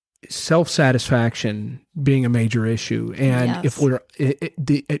self-satisfaction being a major issue. And if we're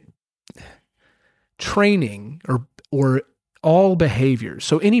training or all behaviors,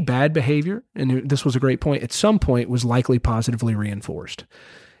 so any bad behavior, and this was a great point, at some point was likely positively reinforced.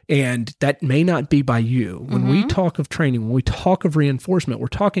 And that may not be by you. When we talk of training, when we talk of reinforcement, we're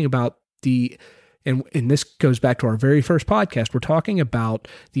talking about and this goes back to our very first podcast, we're talking about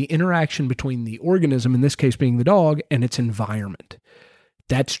the interaction between the organism, in this case being the dog, and its environment.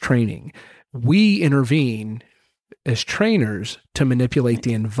 That's training. We intervene as trainers to manipulate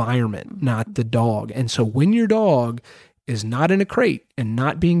the environment, not the dog. And so when your dog is not in a crate and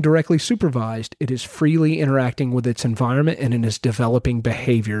not being directly supervised, it is freely interacting with its environment, and it is developing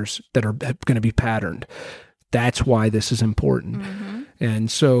behaviors that are going to be patterned. That's why this is important. And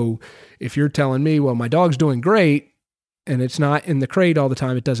so if you're telling me, well, my dog's doing great and it's not in the crate all the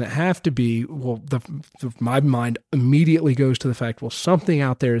time, it doesn't have to be, well, my mind immediately goes to the fact, well, something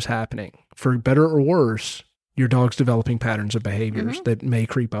out there is happening. For better or worse, your dog's developing patterns of behaviors that may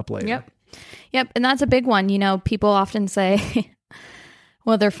creep up later. Yep. And that's a big one. People often say,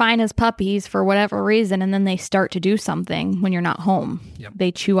 well, they're fine as puppies for whatever reason, and then they start to do something when you're not home. Yep.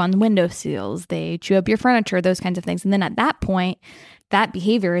 They chew on the window seals, they chew up your furniture, those kinds of things. And then at that point, that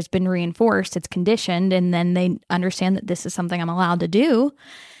behavior has been reinforced, it's conditioned, and then they understand that this is something I'm allowed to do.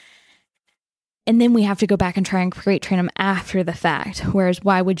 And then we have to go back and try and train them after the fact. Whereas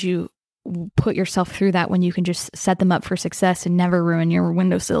why would you put yourself through that when you can just set them up for success and never ruin your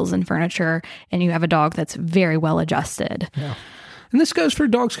windowsills and furniture, and you have a dog that's very well adjusted? Yeah. And this goes for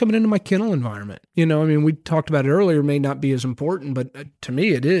dogs coming into my kennel environment. We talked about it earlier, may not be as important, but to me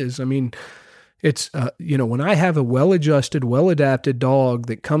it is. It's, when I have a well-adjusted, well-adapted dog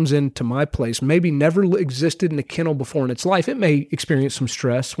that comes into my place, maybe never existed in a kennel before in its life, it may experience some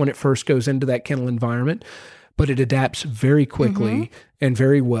stress when it first goes into that kennel environment, but it adapts very quickly and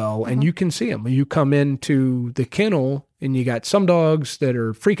very well. And you can see them. You come into the kennel and you got some dogs that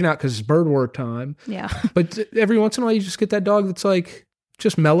are freaking out because it's bird work time. Yeah. But every once in a while, you just get that dog that's like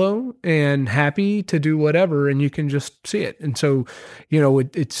just mellow and happy to do whatever, and you can just see it. And so,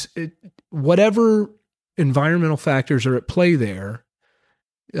 it's whatever environmental factors are at play there,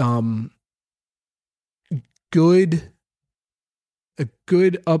 a good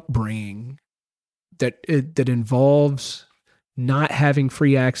upbringing that involves not having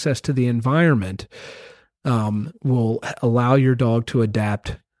free access to the environment will allow your dog to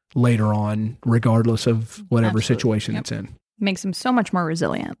adapt later on, regardless of whatever situation it's in. Makes them so much more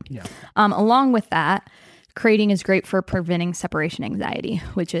resilient. Yeah. Along with that, crating is great for preventing separation anxiety,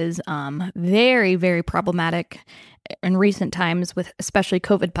 which is very, very problematic in recent times with especially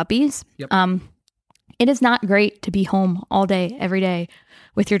COVID puppies. Yep. It is not great to be home all day, every day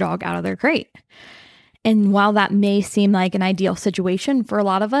with your dog out of their crate. And while that may seem like an ideal situation for a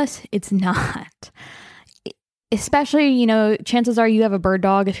lot of us, it's not. Especially, chances are you have a bird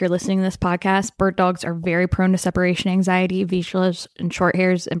dog. If you're listening to this podcast, bird dogs are very prone to separation anxiety, visuals and short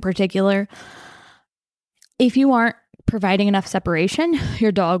hairs in particular. If you aren't providing enough separation,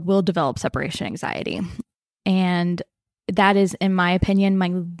 your dog will develop separation anxiety. And that is, in my opinion,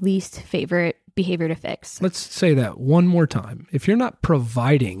 my least favorite behavior to fix. Let's say that one more time. If you're not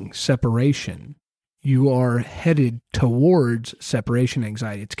providing separation, you are headed towards separation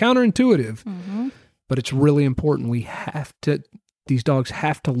anxiety. It's counterintuitive, but it's really important. We have to these dogs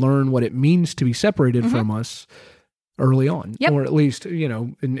have to learn what it means to be separated from us early on, or at least,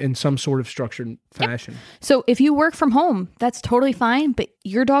 in some sort of structured fashion. So if you work from home, that's totally fine, but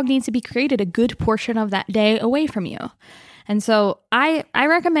your dog needs to be created a good portion of that day away from you. And so I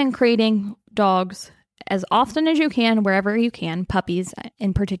recommend creating dogs as often as you can, wherever you can, puppies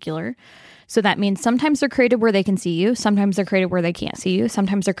in particular. So that means sometimes they're created where they can see you. Sometimes they're created where they can't see you.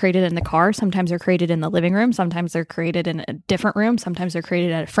 Sometimes they're created in the car. Sometimes they're created in the living room. Sometimes they're created in a different room. Sometimes they're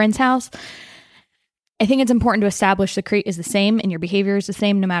created at a friend's house. I think it's important to establish the crate is the same and your behavior is the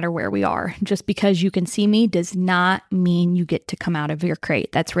same no matter where we are. Just because you can see me does not mean you get to come out of your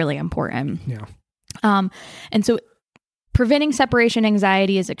crate. That's really important. Yeah. And so preventing separation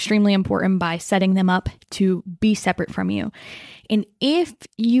anxiety is extremely important by setting them up to be separate from you. And if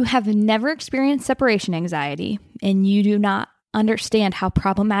you have never experienced separation anxiety and you do not understand how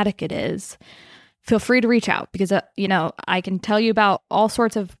problematic it is, feel free to reach out because, I can tell you about all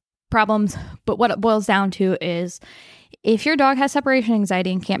sorts of problems, but what it boils down to is if your dog has separation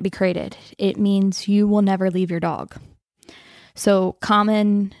anxiety and can't be crated, it means you will never leave your dog. So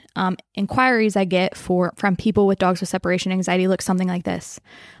common inquiries I get from people with dogs with separation anxiety look something like this.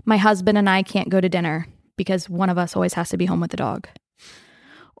 My husband and I can't go to dinner because one of us always has to be home with the dog.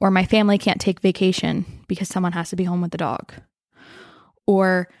 Or my family can't take vacation because someone has to be home with the dog.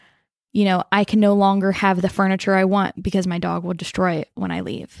 Or, I can no longer have the furniture I want because my dog will destroy it when I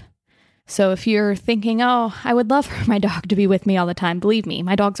leave. So if you're thinking, oh, I would love for my dog to be with me all the time, believe me,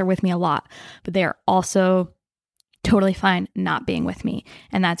 my dogs are with me a lot, but they are also totally fine not being with me.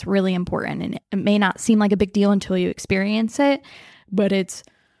 And that's really important. And it may not seem like a big deal until you experience it, but it's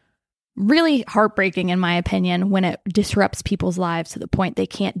really heartbreaking, in my opinion, when it disrupts people's lives to the point they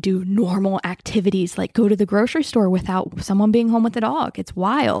can't do normal activities like go to the grocery store without someone being home with the dog. It's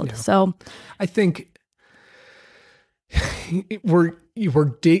wild. Yeah. So I think we're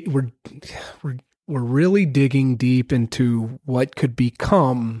really digging deep into what could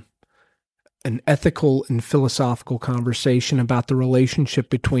become an ethical and philosophical conversation about the relationship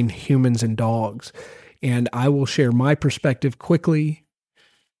between humans and dogs. And I will share my perspective quickly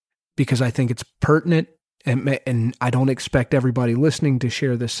because I think it's pertinent, and I don't expect everybody listening to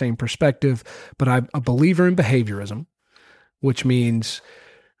share this same perspective, but I'm a believer in behaviorism, which means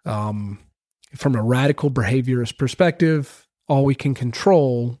from a radical behaviorist perspective, all we can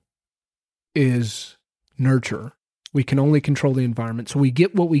control is nurture. We can only control the environment. So we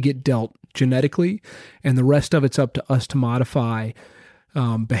get what we get dealt genetically, and the rest of it's up to us to modify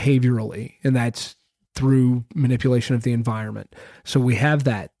behaviorally, and that's through manipulation of the environment. So we have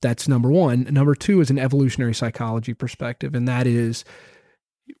that. That's number one. Number two is an evolutionary psychology perspective, and that is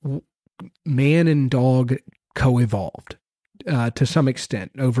man and dog co-evolved to some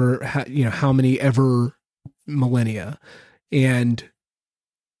extent over how many ever millennia. And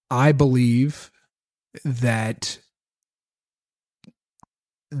I believe that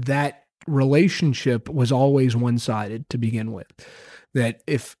relationship was always one-sided to begin with. That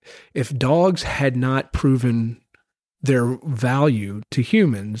if dogs had not proven their value to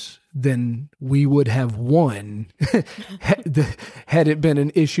humans, then we would have won had it been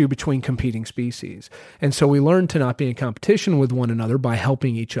an issue between competing species. And so we learned to not be in competition with one another by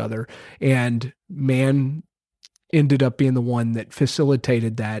helping each other. And man ended up being the one that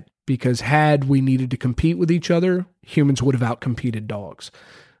facilitated that, because had we needed to compete with each other, humans would have outcompeted dogs.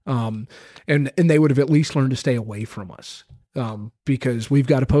 And they would have at least learned to stay away from us. Because we've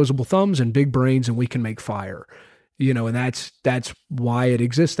got opposable thumbs and big brains and we can make fire, and that's why it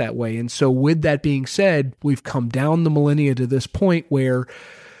exists that way. And so with that being said, we've come down the millennia to this point where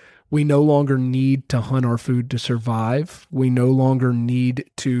we no longer need to hunt our food to survive. We no longer need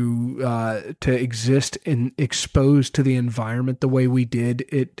to exist and exposed to the environment the way we did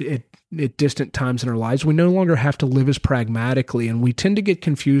at distant times in our lives. We no longer have to live as pragmatically, and we tend to get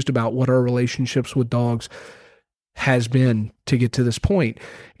confused about what our relationships with dogs has been to get to this point.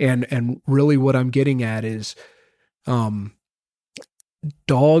 And really what I'm getting at is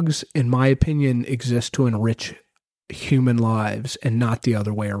dogs, in my opinion, exist to enrich human lives and not the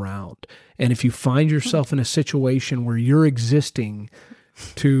other way around. And if you find yourself in a situation where you're existing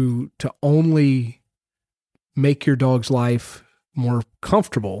to only make your dog's life more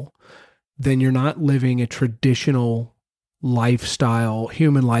comfortable, then you're not living a traditional lifestyle,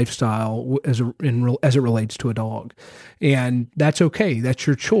 human lifestyle, as it relates to a dog. And that's okay. That's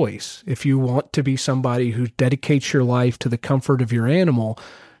your choice. If you want to be somebody who dedicates your life to the comfort of your animal,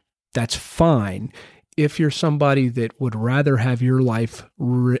 that's fine. If you're somebody that would rather have your life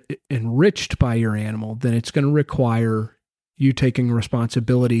enriched by your animal, then it's going to require you taking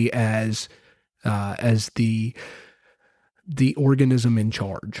responsibility as the the organism in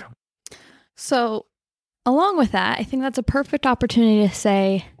charge. So along with that, I think that's a perfect opportunity to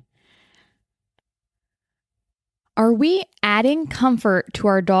say, are we adding comfort to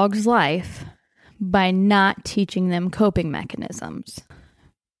our dog's life by not teaching them coping mechanisms?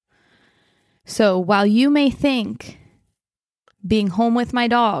 So while you may think being home with my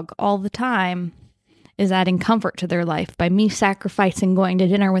dog all the time is adding comfort to their life, by me sacrificing going to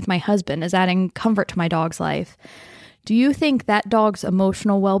dinner with my husband is adding comfort to my dog's life, do you think that dog's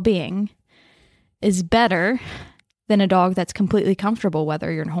emotional well-being is better than a dog that's completely comfortable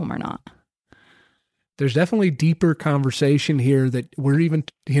whether you're home or not? There's definitely deeper conversation here that we're even,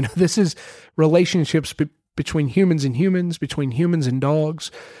 this is relationships between humans and humans, between humans and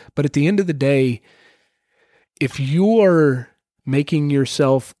dogs. But at the end of the day, if you are making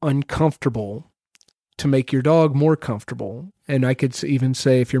yourself uncomfortable to make your dog more comfortable, and I could even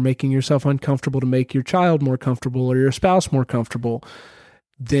say if you're making yourself uncomfortable to make your child more comfortable or your spouse more comfortable,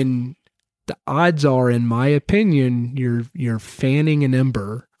 then the odds are, in my opinion, you're fanning an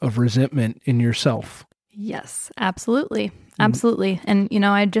ember of resentment in yourself. Yes, absolutely. Absolutely. And,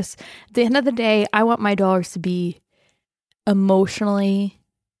 at the end of the day, I want my dogs to be emotionally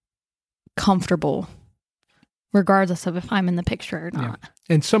comfortable, regardless of if I'm in the picture or not. Yeah.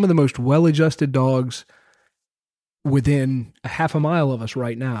 And some of the most well-adjusted dogs within a half a mile of us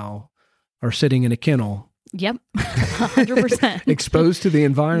right now are sitting in a kennel. Yep. 100%. Exposed to the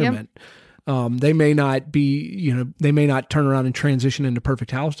environment. Yep. They may not be, they may not turn around and transition into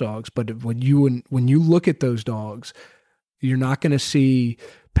perfect house dogs, but when you look at those dogs, you're not going to see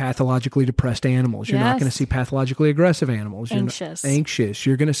pathologically depressed animals. You're not going to see pathologically aggressive animals. Anxious.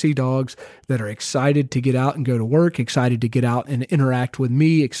 You're going to see dogs that are excited to get out and go to work, excited to get out and interact with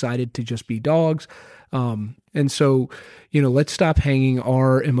me, excited to just be dogs. And so, let's stop hanging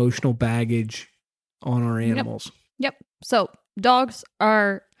our emotional baggage on our animals. Yep. So dogs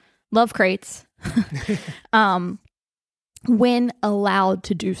love crates when allowed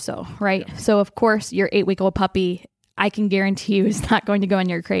to do so, right? Yeah. So, of course, your 8-week-old puppy, I can guarantee you, is not going to go in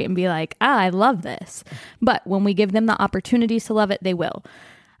your crate and be like, I love this. But when we give them the opportunities to love it, they will.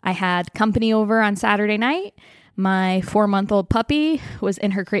 I had company over on Saturday night. My 4-month-old puppy was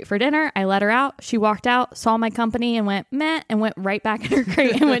in her crate for dinner. I let her out. She walked out, saw my company and went, meh, and went right back in her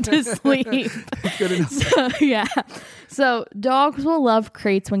crate and went to sleep. Good enough. So, yeah. So dogs will love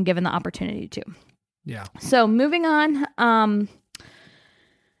crates when given the opportunity to. Yeah. So moving on.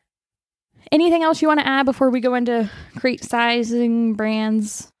 Anything else you want to add before we go into crate sizing,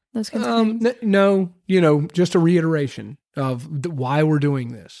 brands, those kinds of things? No, just a reiteration of why we're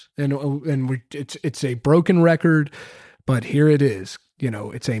doing this. And it's a broken record, but here it is.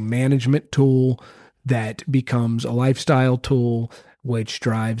 It's a management tool that becomes a lifestyle tool, which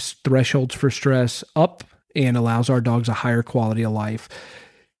drives thresholds for stress up and allows our dogs a higher quality of life.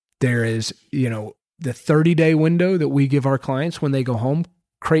 There is, the 30-day window that we give our clients when they go home: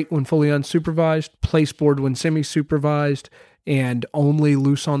 crate when fully unsupervised, place board when semi-supervised, and only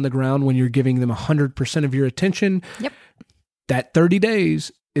loose on the ground when you're giving them 100% of your attention. Yep. That 30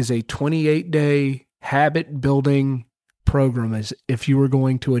 days is a 28-day habit building program, as if you were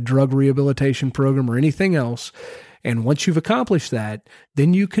going to a drug rehabilitation program or anything else. And once you've accomplished that,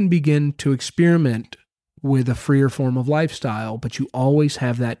 then you can begin to experiment with a freer form of lifestyle, but you always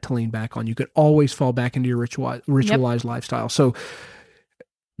have that to lean back on. You could always fall back into your ritualized lifestyle. So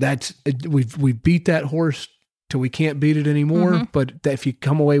we beat that horse till we can't beat it anymore. Mm-hmm. But if you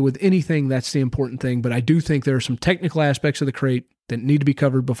come away with anything, that's the important thing. But I do think there are some technical aspects of the crate that need to be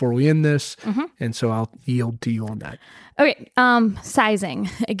covered before we end this. Mm-hmm. And so I'll yield to you on that. Okay.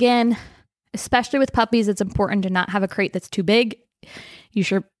 Sizing. Again, especially with puppies, it's important to not have a crate that's too big.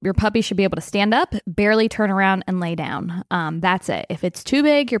 Your puppy should be able to stand up, barely turn around, and lay down. That's it. If it's too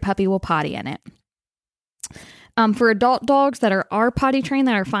big, your puppy will potty in it. For adult dogs that are potty trained,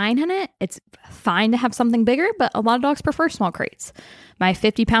 that are fine in it, it's fine to have something bigger, but a lot of dogs prefer small crates. My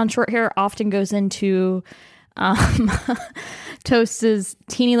 50-pound short hair often goes into Toast's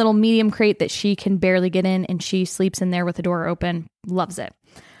teeny little medium crate that she can barely get in, and she sleeps in there with the door open. Loves it.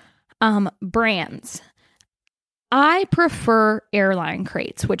 Brands. I prefer airline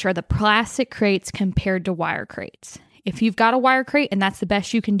crates, which are the plastic crates compared to wire crates. If you've got a wire crate and that's the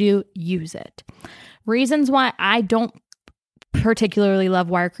best you can do, use it. Reasons why I don't particularly love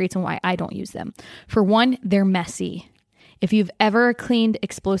wire crates and why I don't use them. For one, they're messy. If you've ever cleaned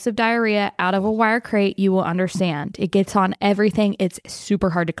explosive diarrhea out of a wire crate, you will understand. It gets on everything. It's super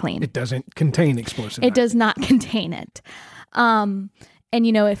hard to clean. It doesn't contain explosive diarrhea. It does not contain it. And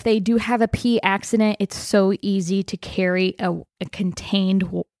if they do have a pee accident, it's so easy to carry a contained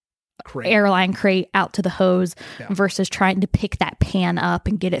airline crate out to the hose versus trying to pick that pan up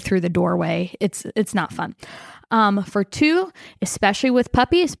and get it through the doorway. It's not fun. For 2, especially with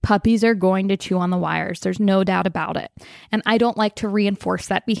puppies are going to chew on the wires. There's no doubt about it. And I don't like to reinforce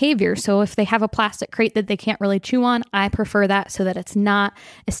that behavior. So if they have a plastic crate that they can't really chew on, I prefer that so that it's not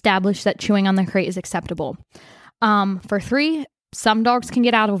established that chewing on the crate is acceptable. For 3, some dogs can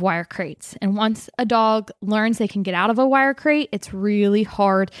get out of wire crates. And once a dog learns they can get out of a wire crate, it's really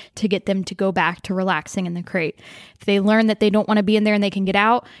hard to get them to go back to relaxing in the crate. If they learn that they don't want to be in there and they can get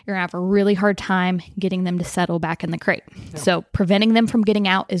out, you're going to have a really hard time getting them to settle back in the crate. Yeah. So preventing them from getting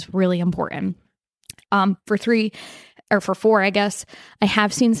out is really important. For 4, I guess, I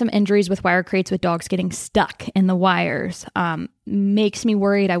have seen some injuries with wire crates with dogs getting stuck in the wires. Makes me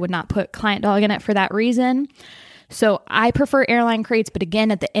worried. I would not put client dog in it for that reason. So I prefer airline crates, but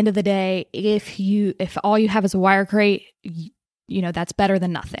again, at the end of the day, if all you have is a wire crate, that's better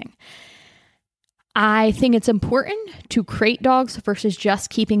than nothing. I think it's important to crate dogs versus just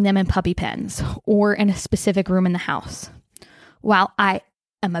keeping them in puppy pens or in a specific room in the house. While I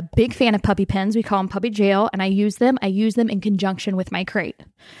am a big fan of puppy pens, we call them puppy jail, and I use them in conjunction with my crate.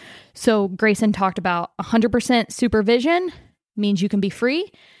 So Grayson talked about 100% supervision means you can be free.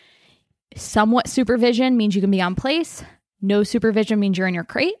 Somewhat supervision means you can be on place. No supervision means you're in your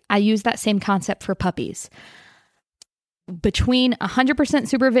crate. I use that same concept for puppies. Between 100%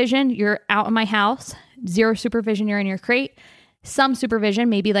 supervision, you're out in my house. 0 supervision, you're in your crate. Some supervision,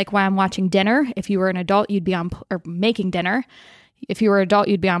 maybe like while I'm watching dinner. If you were an adult, you'd be on, or making dinner. If you were an adult,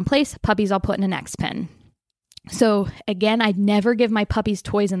 you'd be on place. Puppies, I'll put in an X pen. So again, I'd never give my puppies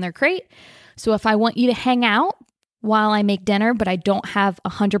toys in their crate. So if I want you to hang out while I make dinner, but I don't have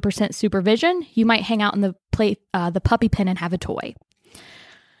 100% supervision, you might hang out in the puppy pen and have a toy.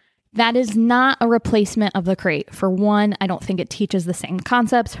 That is not a replacement of the crate. For 1, I don't think it teaches the same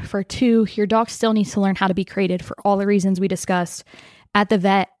concepts. For 2, your dog still needs to learn how to be crated for all the reasons we discussed at the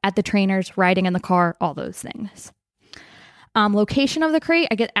vet, at the trainers, riding in the car, all those things. Location of the crate,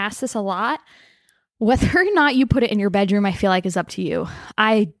 I get asked this a lot. Whether or not you put it in your bedroom, I feel like is up to you.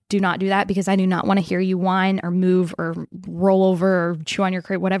 I do not do that because I do not want to hear you whine or move or roll over or chew on your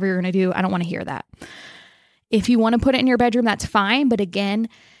crate, whatever you're going to do. I don't want to hear that. If you want to put it in your bedroom, that's fine. But again,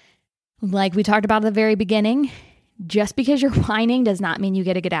 like we talked about at the very beginning, just because you're whining does not mean you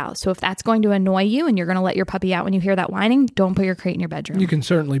get to get out. So if that's going to annoy you and you're going to let your puppy out when you hear that whining, don't put your crate in your bedroom. You can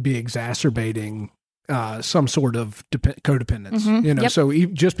certainly be exacerbating some sort of codependence, Yep. So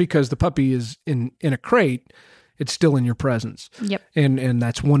just because the puppy is in a crate, it's still in your presence. Yep. And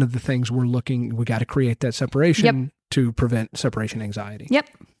that's one of the things we got to create that separation to prevent separation anxiety. Yep.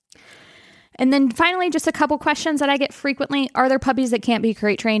 And then finally, just a couple questions that I get frequently. Are there puppies that can't be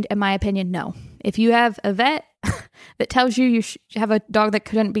crate trained? In my opinion, no. If you have a vet that tells you have a dog that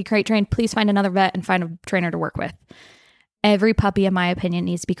couldn't be crate trained, please find another vet and find a trainer to work with. Every puppy, in my opinion,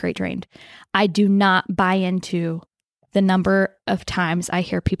 needs to be crate trained. I do not buy into the number of times I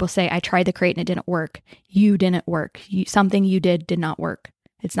hear people say, I tried the crate and it didn't work. You didn't work. Something you did not work.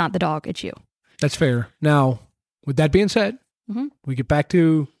 It's not the dog, it's you. That's fair. Now, with that being said, we get back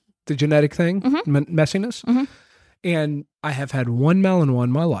to the genetic thing, messiness. And I have had one Malinois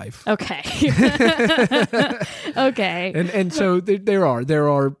in my life. Okay. Okay. And so there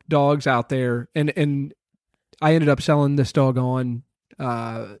are dogs out there, and I ended up selling this dog on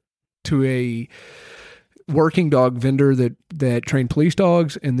to a working dog vendor that trained police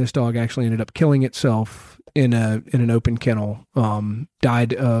dogs, and this dog actually ended up killing itself in an open kennel.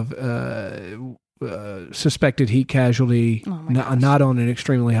 Died of suspected heat casualty, not on an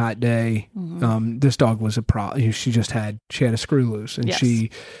extremely hot day. This dog was a problem. She had a screw loose, and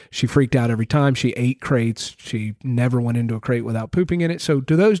she freaked out every time. She ate crates. She never went into a crate without pooping in it. So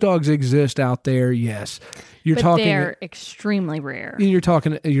do those dogs exist out there? Yes. They're extremely rare. You're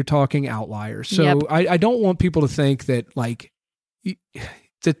talking outliers. So I don't want people to think that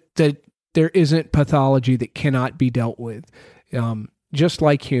that there isn't pathology that cannot be dealt with. Just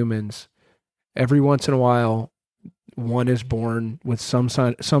like humans, every once in a while, one is born with some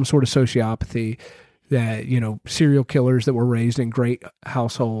sort of sociopathy. That serial killers that were raised in great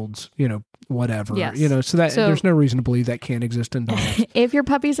households, whatever. Yes. So there's no reason to believe that can't exist in dogs. If your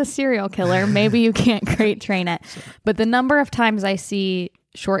puppy's a serial killer, maybe you can't crate train it. But the number of times I see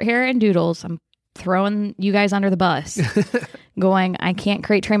short hair and doodles, I'm throwing you guys under the bus, going, I can't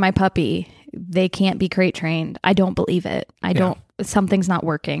crate train my puppy. They can't be crate trained. I don't believe it. Something's not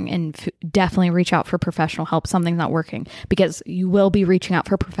working, and definitely reach out for professional help. Something's not working, because you will be reaching out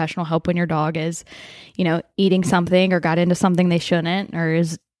for professional help when your dog is, eating something or got into something they shouldn't, or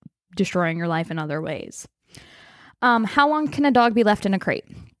is destroying your life in other ways. How long can a dog be left in a crate?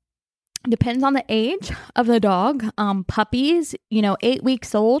 Depends on the age of the dog. Puppies, 8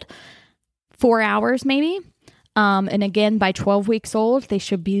 weeks old, 4 hours maybe. And again, by 12 weeks old, they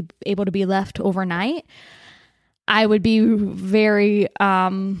should be able to be left overnight. I would be very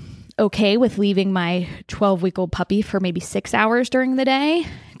okay with leaving my 12-week-old puppy for maybe 6 hours during the day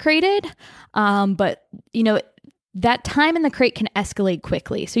crated. But, that time in the crate can escalate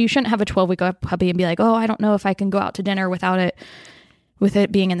quickly. So you shouldn't have a 12-week-old puppy and be like, oh, I don't know if I can go out to dinner with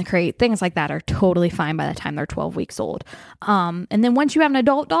it being in the crate. Things like that are totally fine by the time they're 12 weeks old. And then once you have an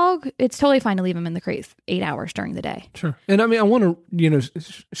adult dog, it's totally fine to leave them in the crate 8 hours during the day. Sure. And I mean, I want to,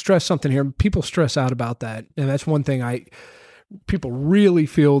 stress something here. People stress out about that. And that's one thing people really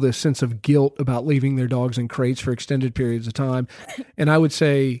feel this sense of guilt about leaving their dogs in crates for extended periods of time. And I would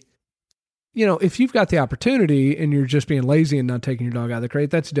say, if you've got the opportunity and you're just being lazy and not taking your dog out of the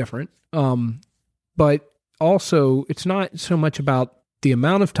crate, that's different. But also, it's not so much about the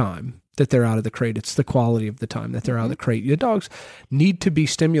amount of time that they're out of the crate. It's the quality of the time that they're out of the crate. Your dogs need to be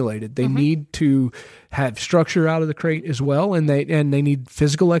stimulated. They need to have structure out of the crate as well. And they need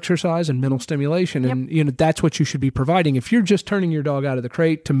physical exercise and mental stimulation. Yep. And, that's what you should be providing. If you're just turning your dog out of the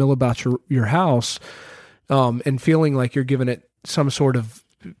crate to mill about your house, and feeling like you're giving it some sort of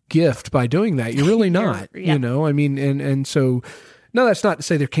gift by doing that, you're really not, I mean, and so, no, that's not to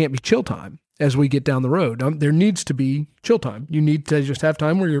say there can't be chill time as we get down the road. There needs to be chill time. You need to just have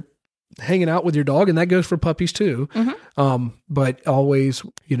time where you're hanging out with your dog, and that goes for puppies too. But always,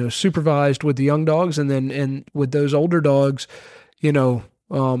 supervised with the young dogs, and with those older dogs, you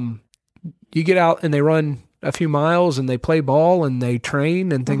get out and they run a few miles and they play ball and they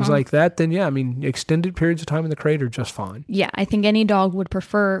train and things like that, then extended periods of time in the crate are just fine. Yeah. I think any dog would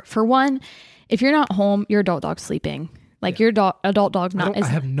prefer, for one, if you're not home, your adult dog's sleeping. Your adult dog's not. I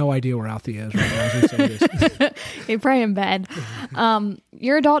have no idea where Althea is right now. As I say this. You're probably in bed.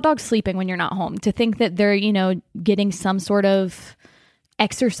 Your adult dog's sleeping when you're not home. To think that they're, getting some sort of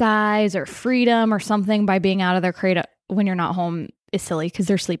exercise or freedom or something by being out of their crate when you're not home is silly, because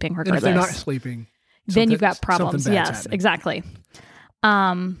they're sleeping regardless. And if they're not sleeping, then you've got problems. Yes, happening. Exactly.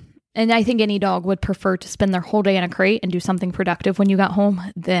 And I think any dog would prefer to spend their whole day in a crate and do something productive when you got home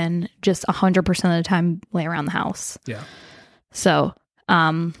than just 100% of the time lay around the house. Yeah. So,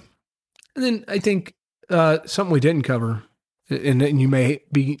 and then I think something we didn't cover, and you may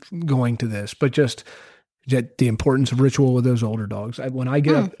be going to this, but just the importance of ritual with those older dogs. When I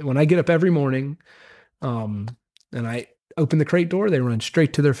get up every morning, and I open the crate door, they run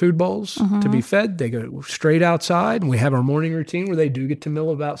straight to their food bowls to be fed. They go straight outside, and we have our morning routine where they do get to mill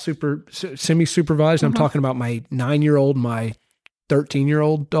about semi-supervised. I'm talking about my 9-year-old, my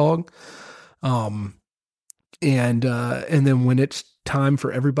 13-year-old dog. And then when it's time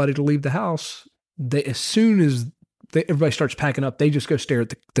for everybody to leave the house, as soon as everybody starts packing up, they just go stare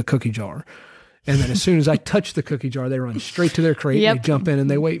at the cookie jar. And then as soon as I touch the cookie jar, they run straight to their crate, and they jump in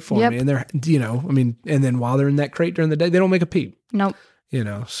and they wait for me. And they're, and then while they're in that crate during the day, they don't make a peep. Nope.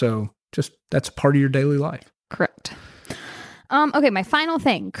 So just, that's a part of your daily life. Correct. Okay. My final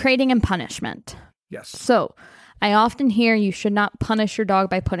thing, crating and punishment. Yes. So I often hear you should not punish your dog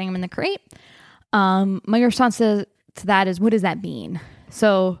by putting him in the crate. My response to that is, what does that mean?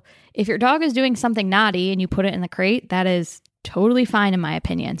 So if your dog is doing something naughty and you put it in the crate, that is totally fine in my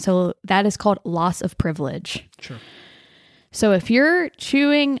opinion. So that is called loss of privilege. Sure. So if you're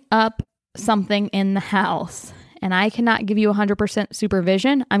chewing up something in the house and I cannot give you 100%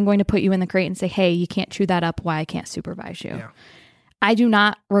 supervision, I'm going to put you in the crate and say, hey, you can't chew that up. Why I can't supervise you. Yeah. I do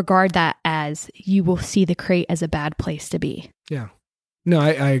not regard that as you will see the crate as a bad place to be. Yeah. No,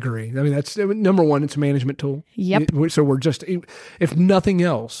 I agree. I mean, that's number one. It's a management tool. Yep. So we're just, if nothing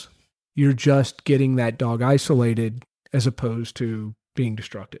else, you're just getting that dog isolated as opposed to being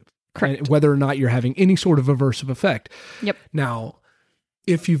destructive. Correct. And whether or not you're having any sort of aversive effect. Yep. Now,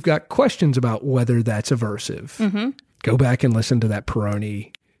 if you've got questions about whether that's aversive, go back and listen to that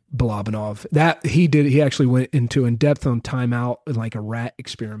Peroni Balabanov. That he actually went into in depth on timeout, like a rat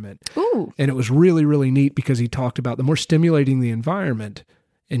experiment. Ooh. And it was really, really neat because he talked about the more stimulating the environment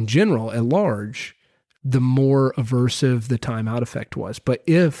in general at large, the more aversive the timeout effect was. But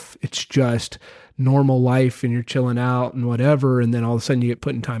if it's just normal life and you're chilling out and whatever, and then all of a sudden you get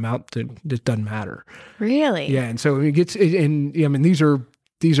put in timeout, it doesn't matter. Really? Yeah. And so it gets, and I mean, these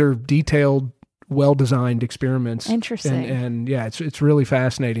are detailed, well-designed experiments. Interesting. And yeah, it's really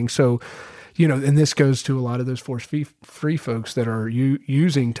fascinating. So, and this goes to a lot of those force-free folks that are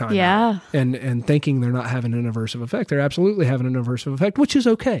using timeout and thinking they're not having an aversive effect. They're absolutely having an aversive effect, which is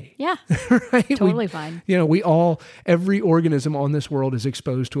okay. Yeah. Right? Totally fine. Every organism on this world is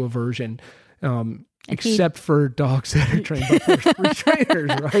exposed to aversion. except for dogs that are trained by first-free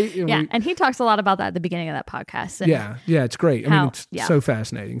trainers, right? And he talks a lot about that at the beginning of that podcast. Yeah, it's great. It's so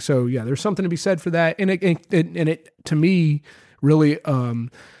fascinating. So yeah, there's something to be said for that, and it to me really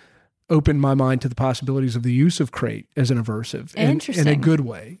opened my mind to the possibilities of the use of crate as an aversive in a good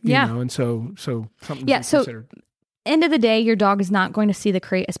way. You know, and so something to consider. End of the day, your dog is not going to see the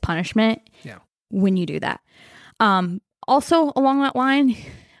crate as punishment when you do that. Also, along that line,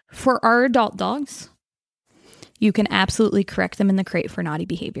 for our adult dogs, you can absolutely correct them in the crate for naughty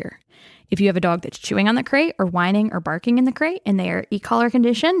behavior. If you have a dog that's chewing on the crate or whining or barking in the crate and they are e-collar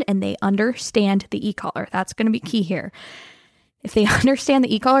conditioned and they understand the e-collar, that's going to be key here. If they understand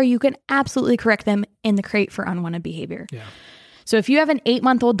the e-collar, you can absolutely correct them in the crate for unwanted behavior. Yeah. So if you have an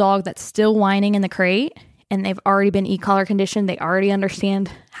 8-month-old dog that's still whining in the crate and they've already been e-collar conditioned, they already understand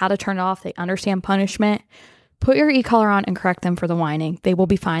how to turn it off, they understand punishment, put your e-collar on and correct them for the whining. They will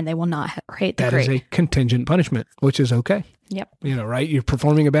be fine. They will not hate the crate. That is a contingent punishment, which is okay. Yep. Right? You're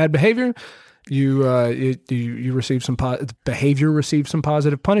performing a bad behavior. You receive behavior receives some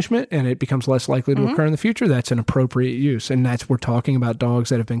positive punishment, and it becomes less likely to occur in the future. That's an appropriate use, and we're talking about dogs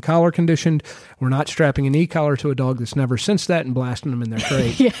that have been collar conditioned. We're not strapping an e-collar to a dog that's never sensed that and blasting them in their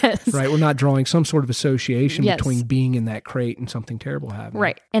crate. Yes, right. We're not drawing some sort of association between being in that crate and something terrible happening.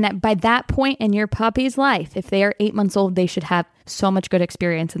 Right, and by that point in your puppy's life, if they are 8 months old, they should have so much good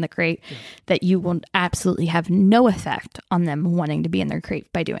experience in the crate that you will absolutely have no effect on them wanting to be in their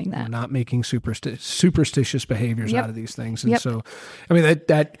crate by doing that. We're not making superstitious behaviors out of these things. And so,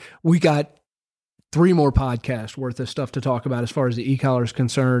 that we got 3 more podcasts worth of stuff to talk about as far as the e-collar is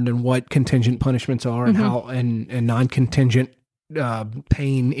concerned and what contingent punishments are and how and non-contingent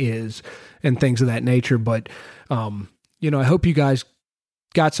pain is and things of that nature. But, I hope you guys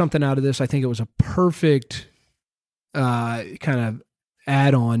got something out of this. I think it was a perfect kind of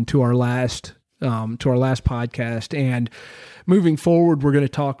add-on to our last podcast. And moving forward, we're going to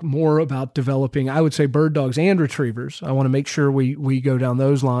talk more about developing, I would say, bird dogs and retrievers. I want to make sure we go down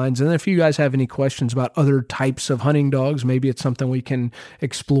those lines. And if you guys have any questions about other types of hunting dogs, maybe it's something we can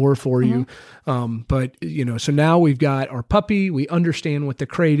explore for you. But so now we've got our puppy. We understand what the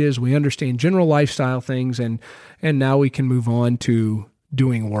crate is. We understand general lifestyle things. And now we can move on to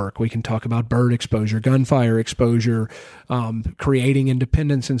doing work. We can talk about bird exposure, gunfire exposure, creating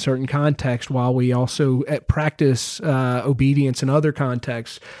independence in certain contexts while we also practice obedience in other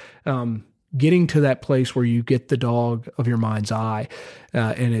contexts, getting to that place where you get the dog of your mind's eye.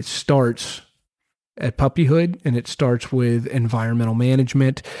 And it starts at puppyhood, and it starts with environmental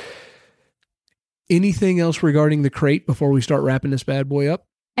management. Anything else regarding the crate before we start wrapping this bad boy up?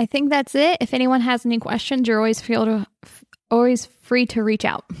 I think that's it. If anyone has any questions, you're always free to reach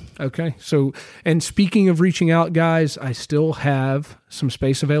out. Okay. So, and speaking of reaching out, guys, I still have some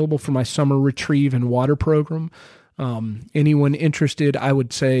space available for my summer retrieve and water program. Anyone interested, I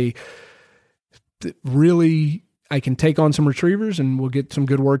would say really I can take on some retrievers and we'll get some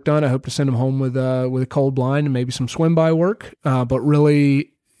good work done. I hope to send them home with a cold blind and maybe some swim by work. But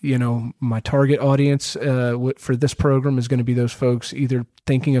really, my target audience for this program is going to be those folks either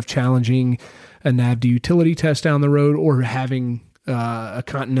thinking of challenging a NAVD utility test down the road or having a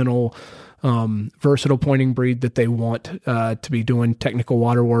continental versatile pointing breed that they want to be doing technical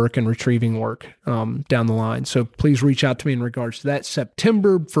water work and retrieving work down the line. So please reach out to me in regards to that.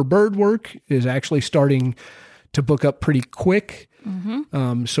 September for bird work is actually starting to book up pretty quick.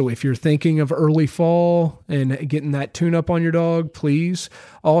 So if you're thinking of early fall and getting that tune up on your dog, please.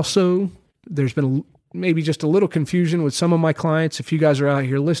 Also, there's been maybe just a little confusion with some of my clients. If you guys are out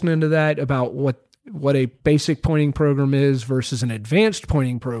here listening to that about what a basic pointing program is versus an advanced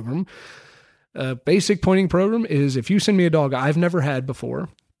pointing program. Basic pointing program is if you send me a dog I've never had before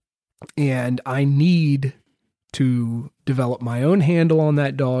and I need to develop my own handle on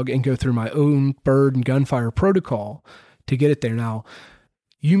that dog and go through my own bird and gunfire protocol to get it there. Now,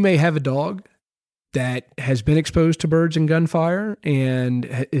 you may have a dog that has been exposed to birds and gunfire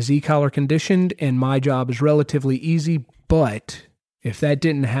and is e-collar conditioned, and my job is relatively easy. But if that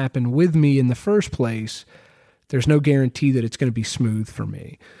didn't happen with me in the first place, there's no guarantee that it's going to be smooth for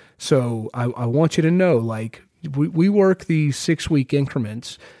me. So I want you to know, we work these 6-week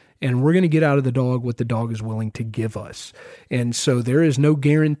increments, and we're going to get out of the dog what the dog is willing to give us. And so there is no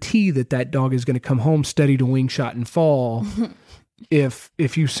guarantee that dog is going to come home steady to wing shot and fall if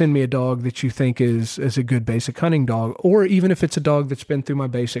you send me a dog that you think is a good basic hunting dog, or even if it's a dog that's been through my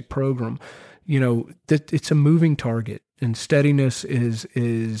basic program. That it's a moving target, and steadiness is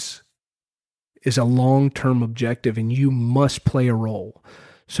a long-term objective, and you must play a role.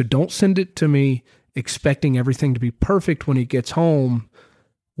 So don't send it to me expecting everything to be perfect when he gets home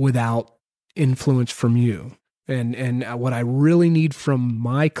without influence from you. And what I really need from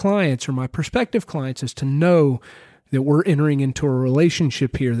my clients or my prospective clients is to know that we're entering into a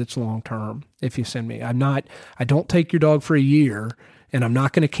relationship here that's long-term. If you send me, I don't take your dog for a year, and I'm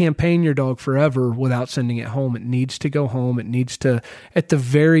not going to campaign your dog forever without sending it home. It needs to go home. It needs to, at the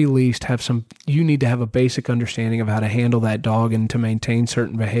very least, you need to have a basic understanding of how to handle that dog and to maintain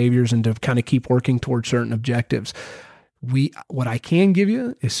certain behaviors and to kind of keep working towards certain objectives. What I can give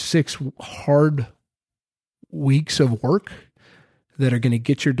you is 6 hard weeks of work that are going to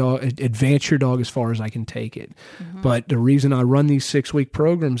get your dog, advance your dog as far as I can take it. Mm-hmm. But the reason I run these 6-week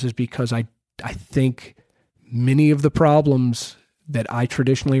programs is because I think many of the problems that I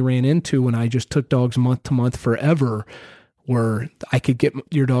traditionally ran into when I just took dogs month to month forever were I could get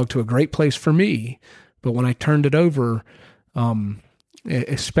your dog to a great place for me. But when I turned it over,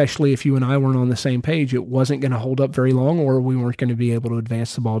 especially if you and I weren't on the same page, it wasn't going to hold up very long, or we weren't going to be able to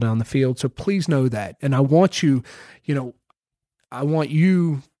advance the ball down the field. So please know that. And I want you to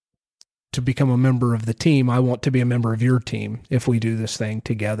become a member of the team. I want to be a member of your team if we do this thing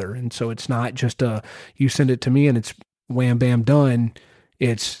together. And so it's not just you send it to me and it's wham, bam, done.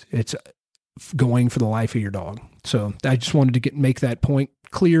 It's going for the life of your dog. So I just wanted to make that point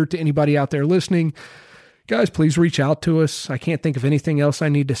clear to anybody out there listening. Guys, please reach out to us. I can't think of anything else I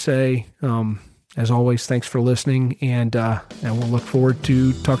need to say. As always, thanks for listening, and we'll look forward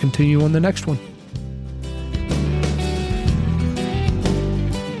to talking to you on the next one.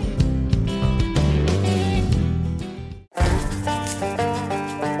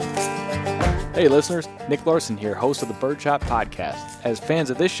 Hey listeners, Nick Larson here, host of the Birdshot Podcast. As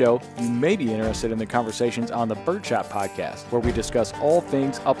fans of this show, you may be interested in the conversations on the Birdshot Podcast, where we discuss all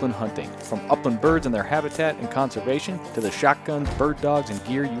things upland hunting, from upland birds and their habitat and conservation, to the shotguns, bird dogs, and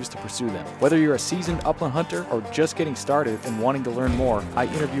gear used to pursue them. Whether you're a seasoned upland hunter or just getting started and wanting to learn more, I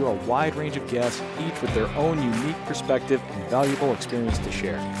interview a wide range of guests, each with their own unique perspective and valuable experience to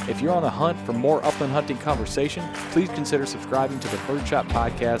share. If you're on the hunt for more upland hunting conversation, please consider subscribing to the Birdshot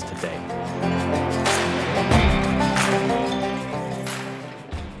Podcast today.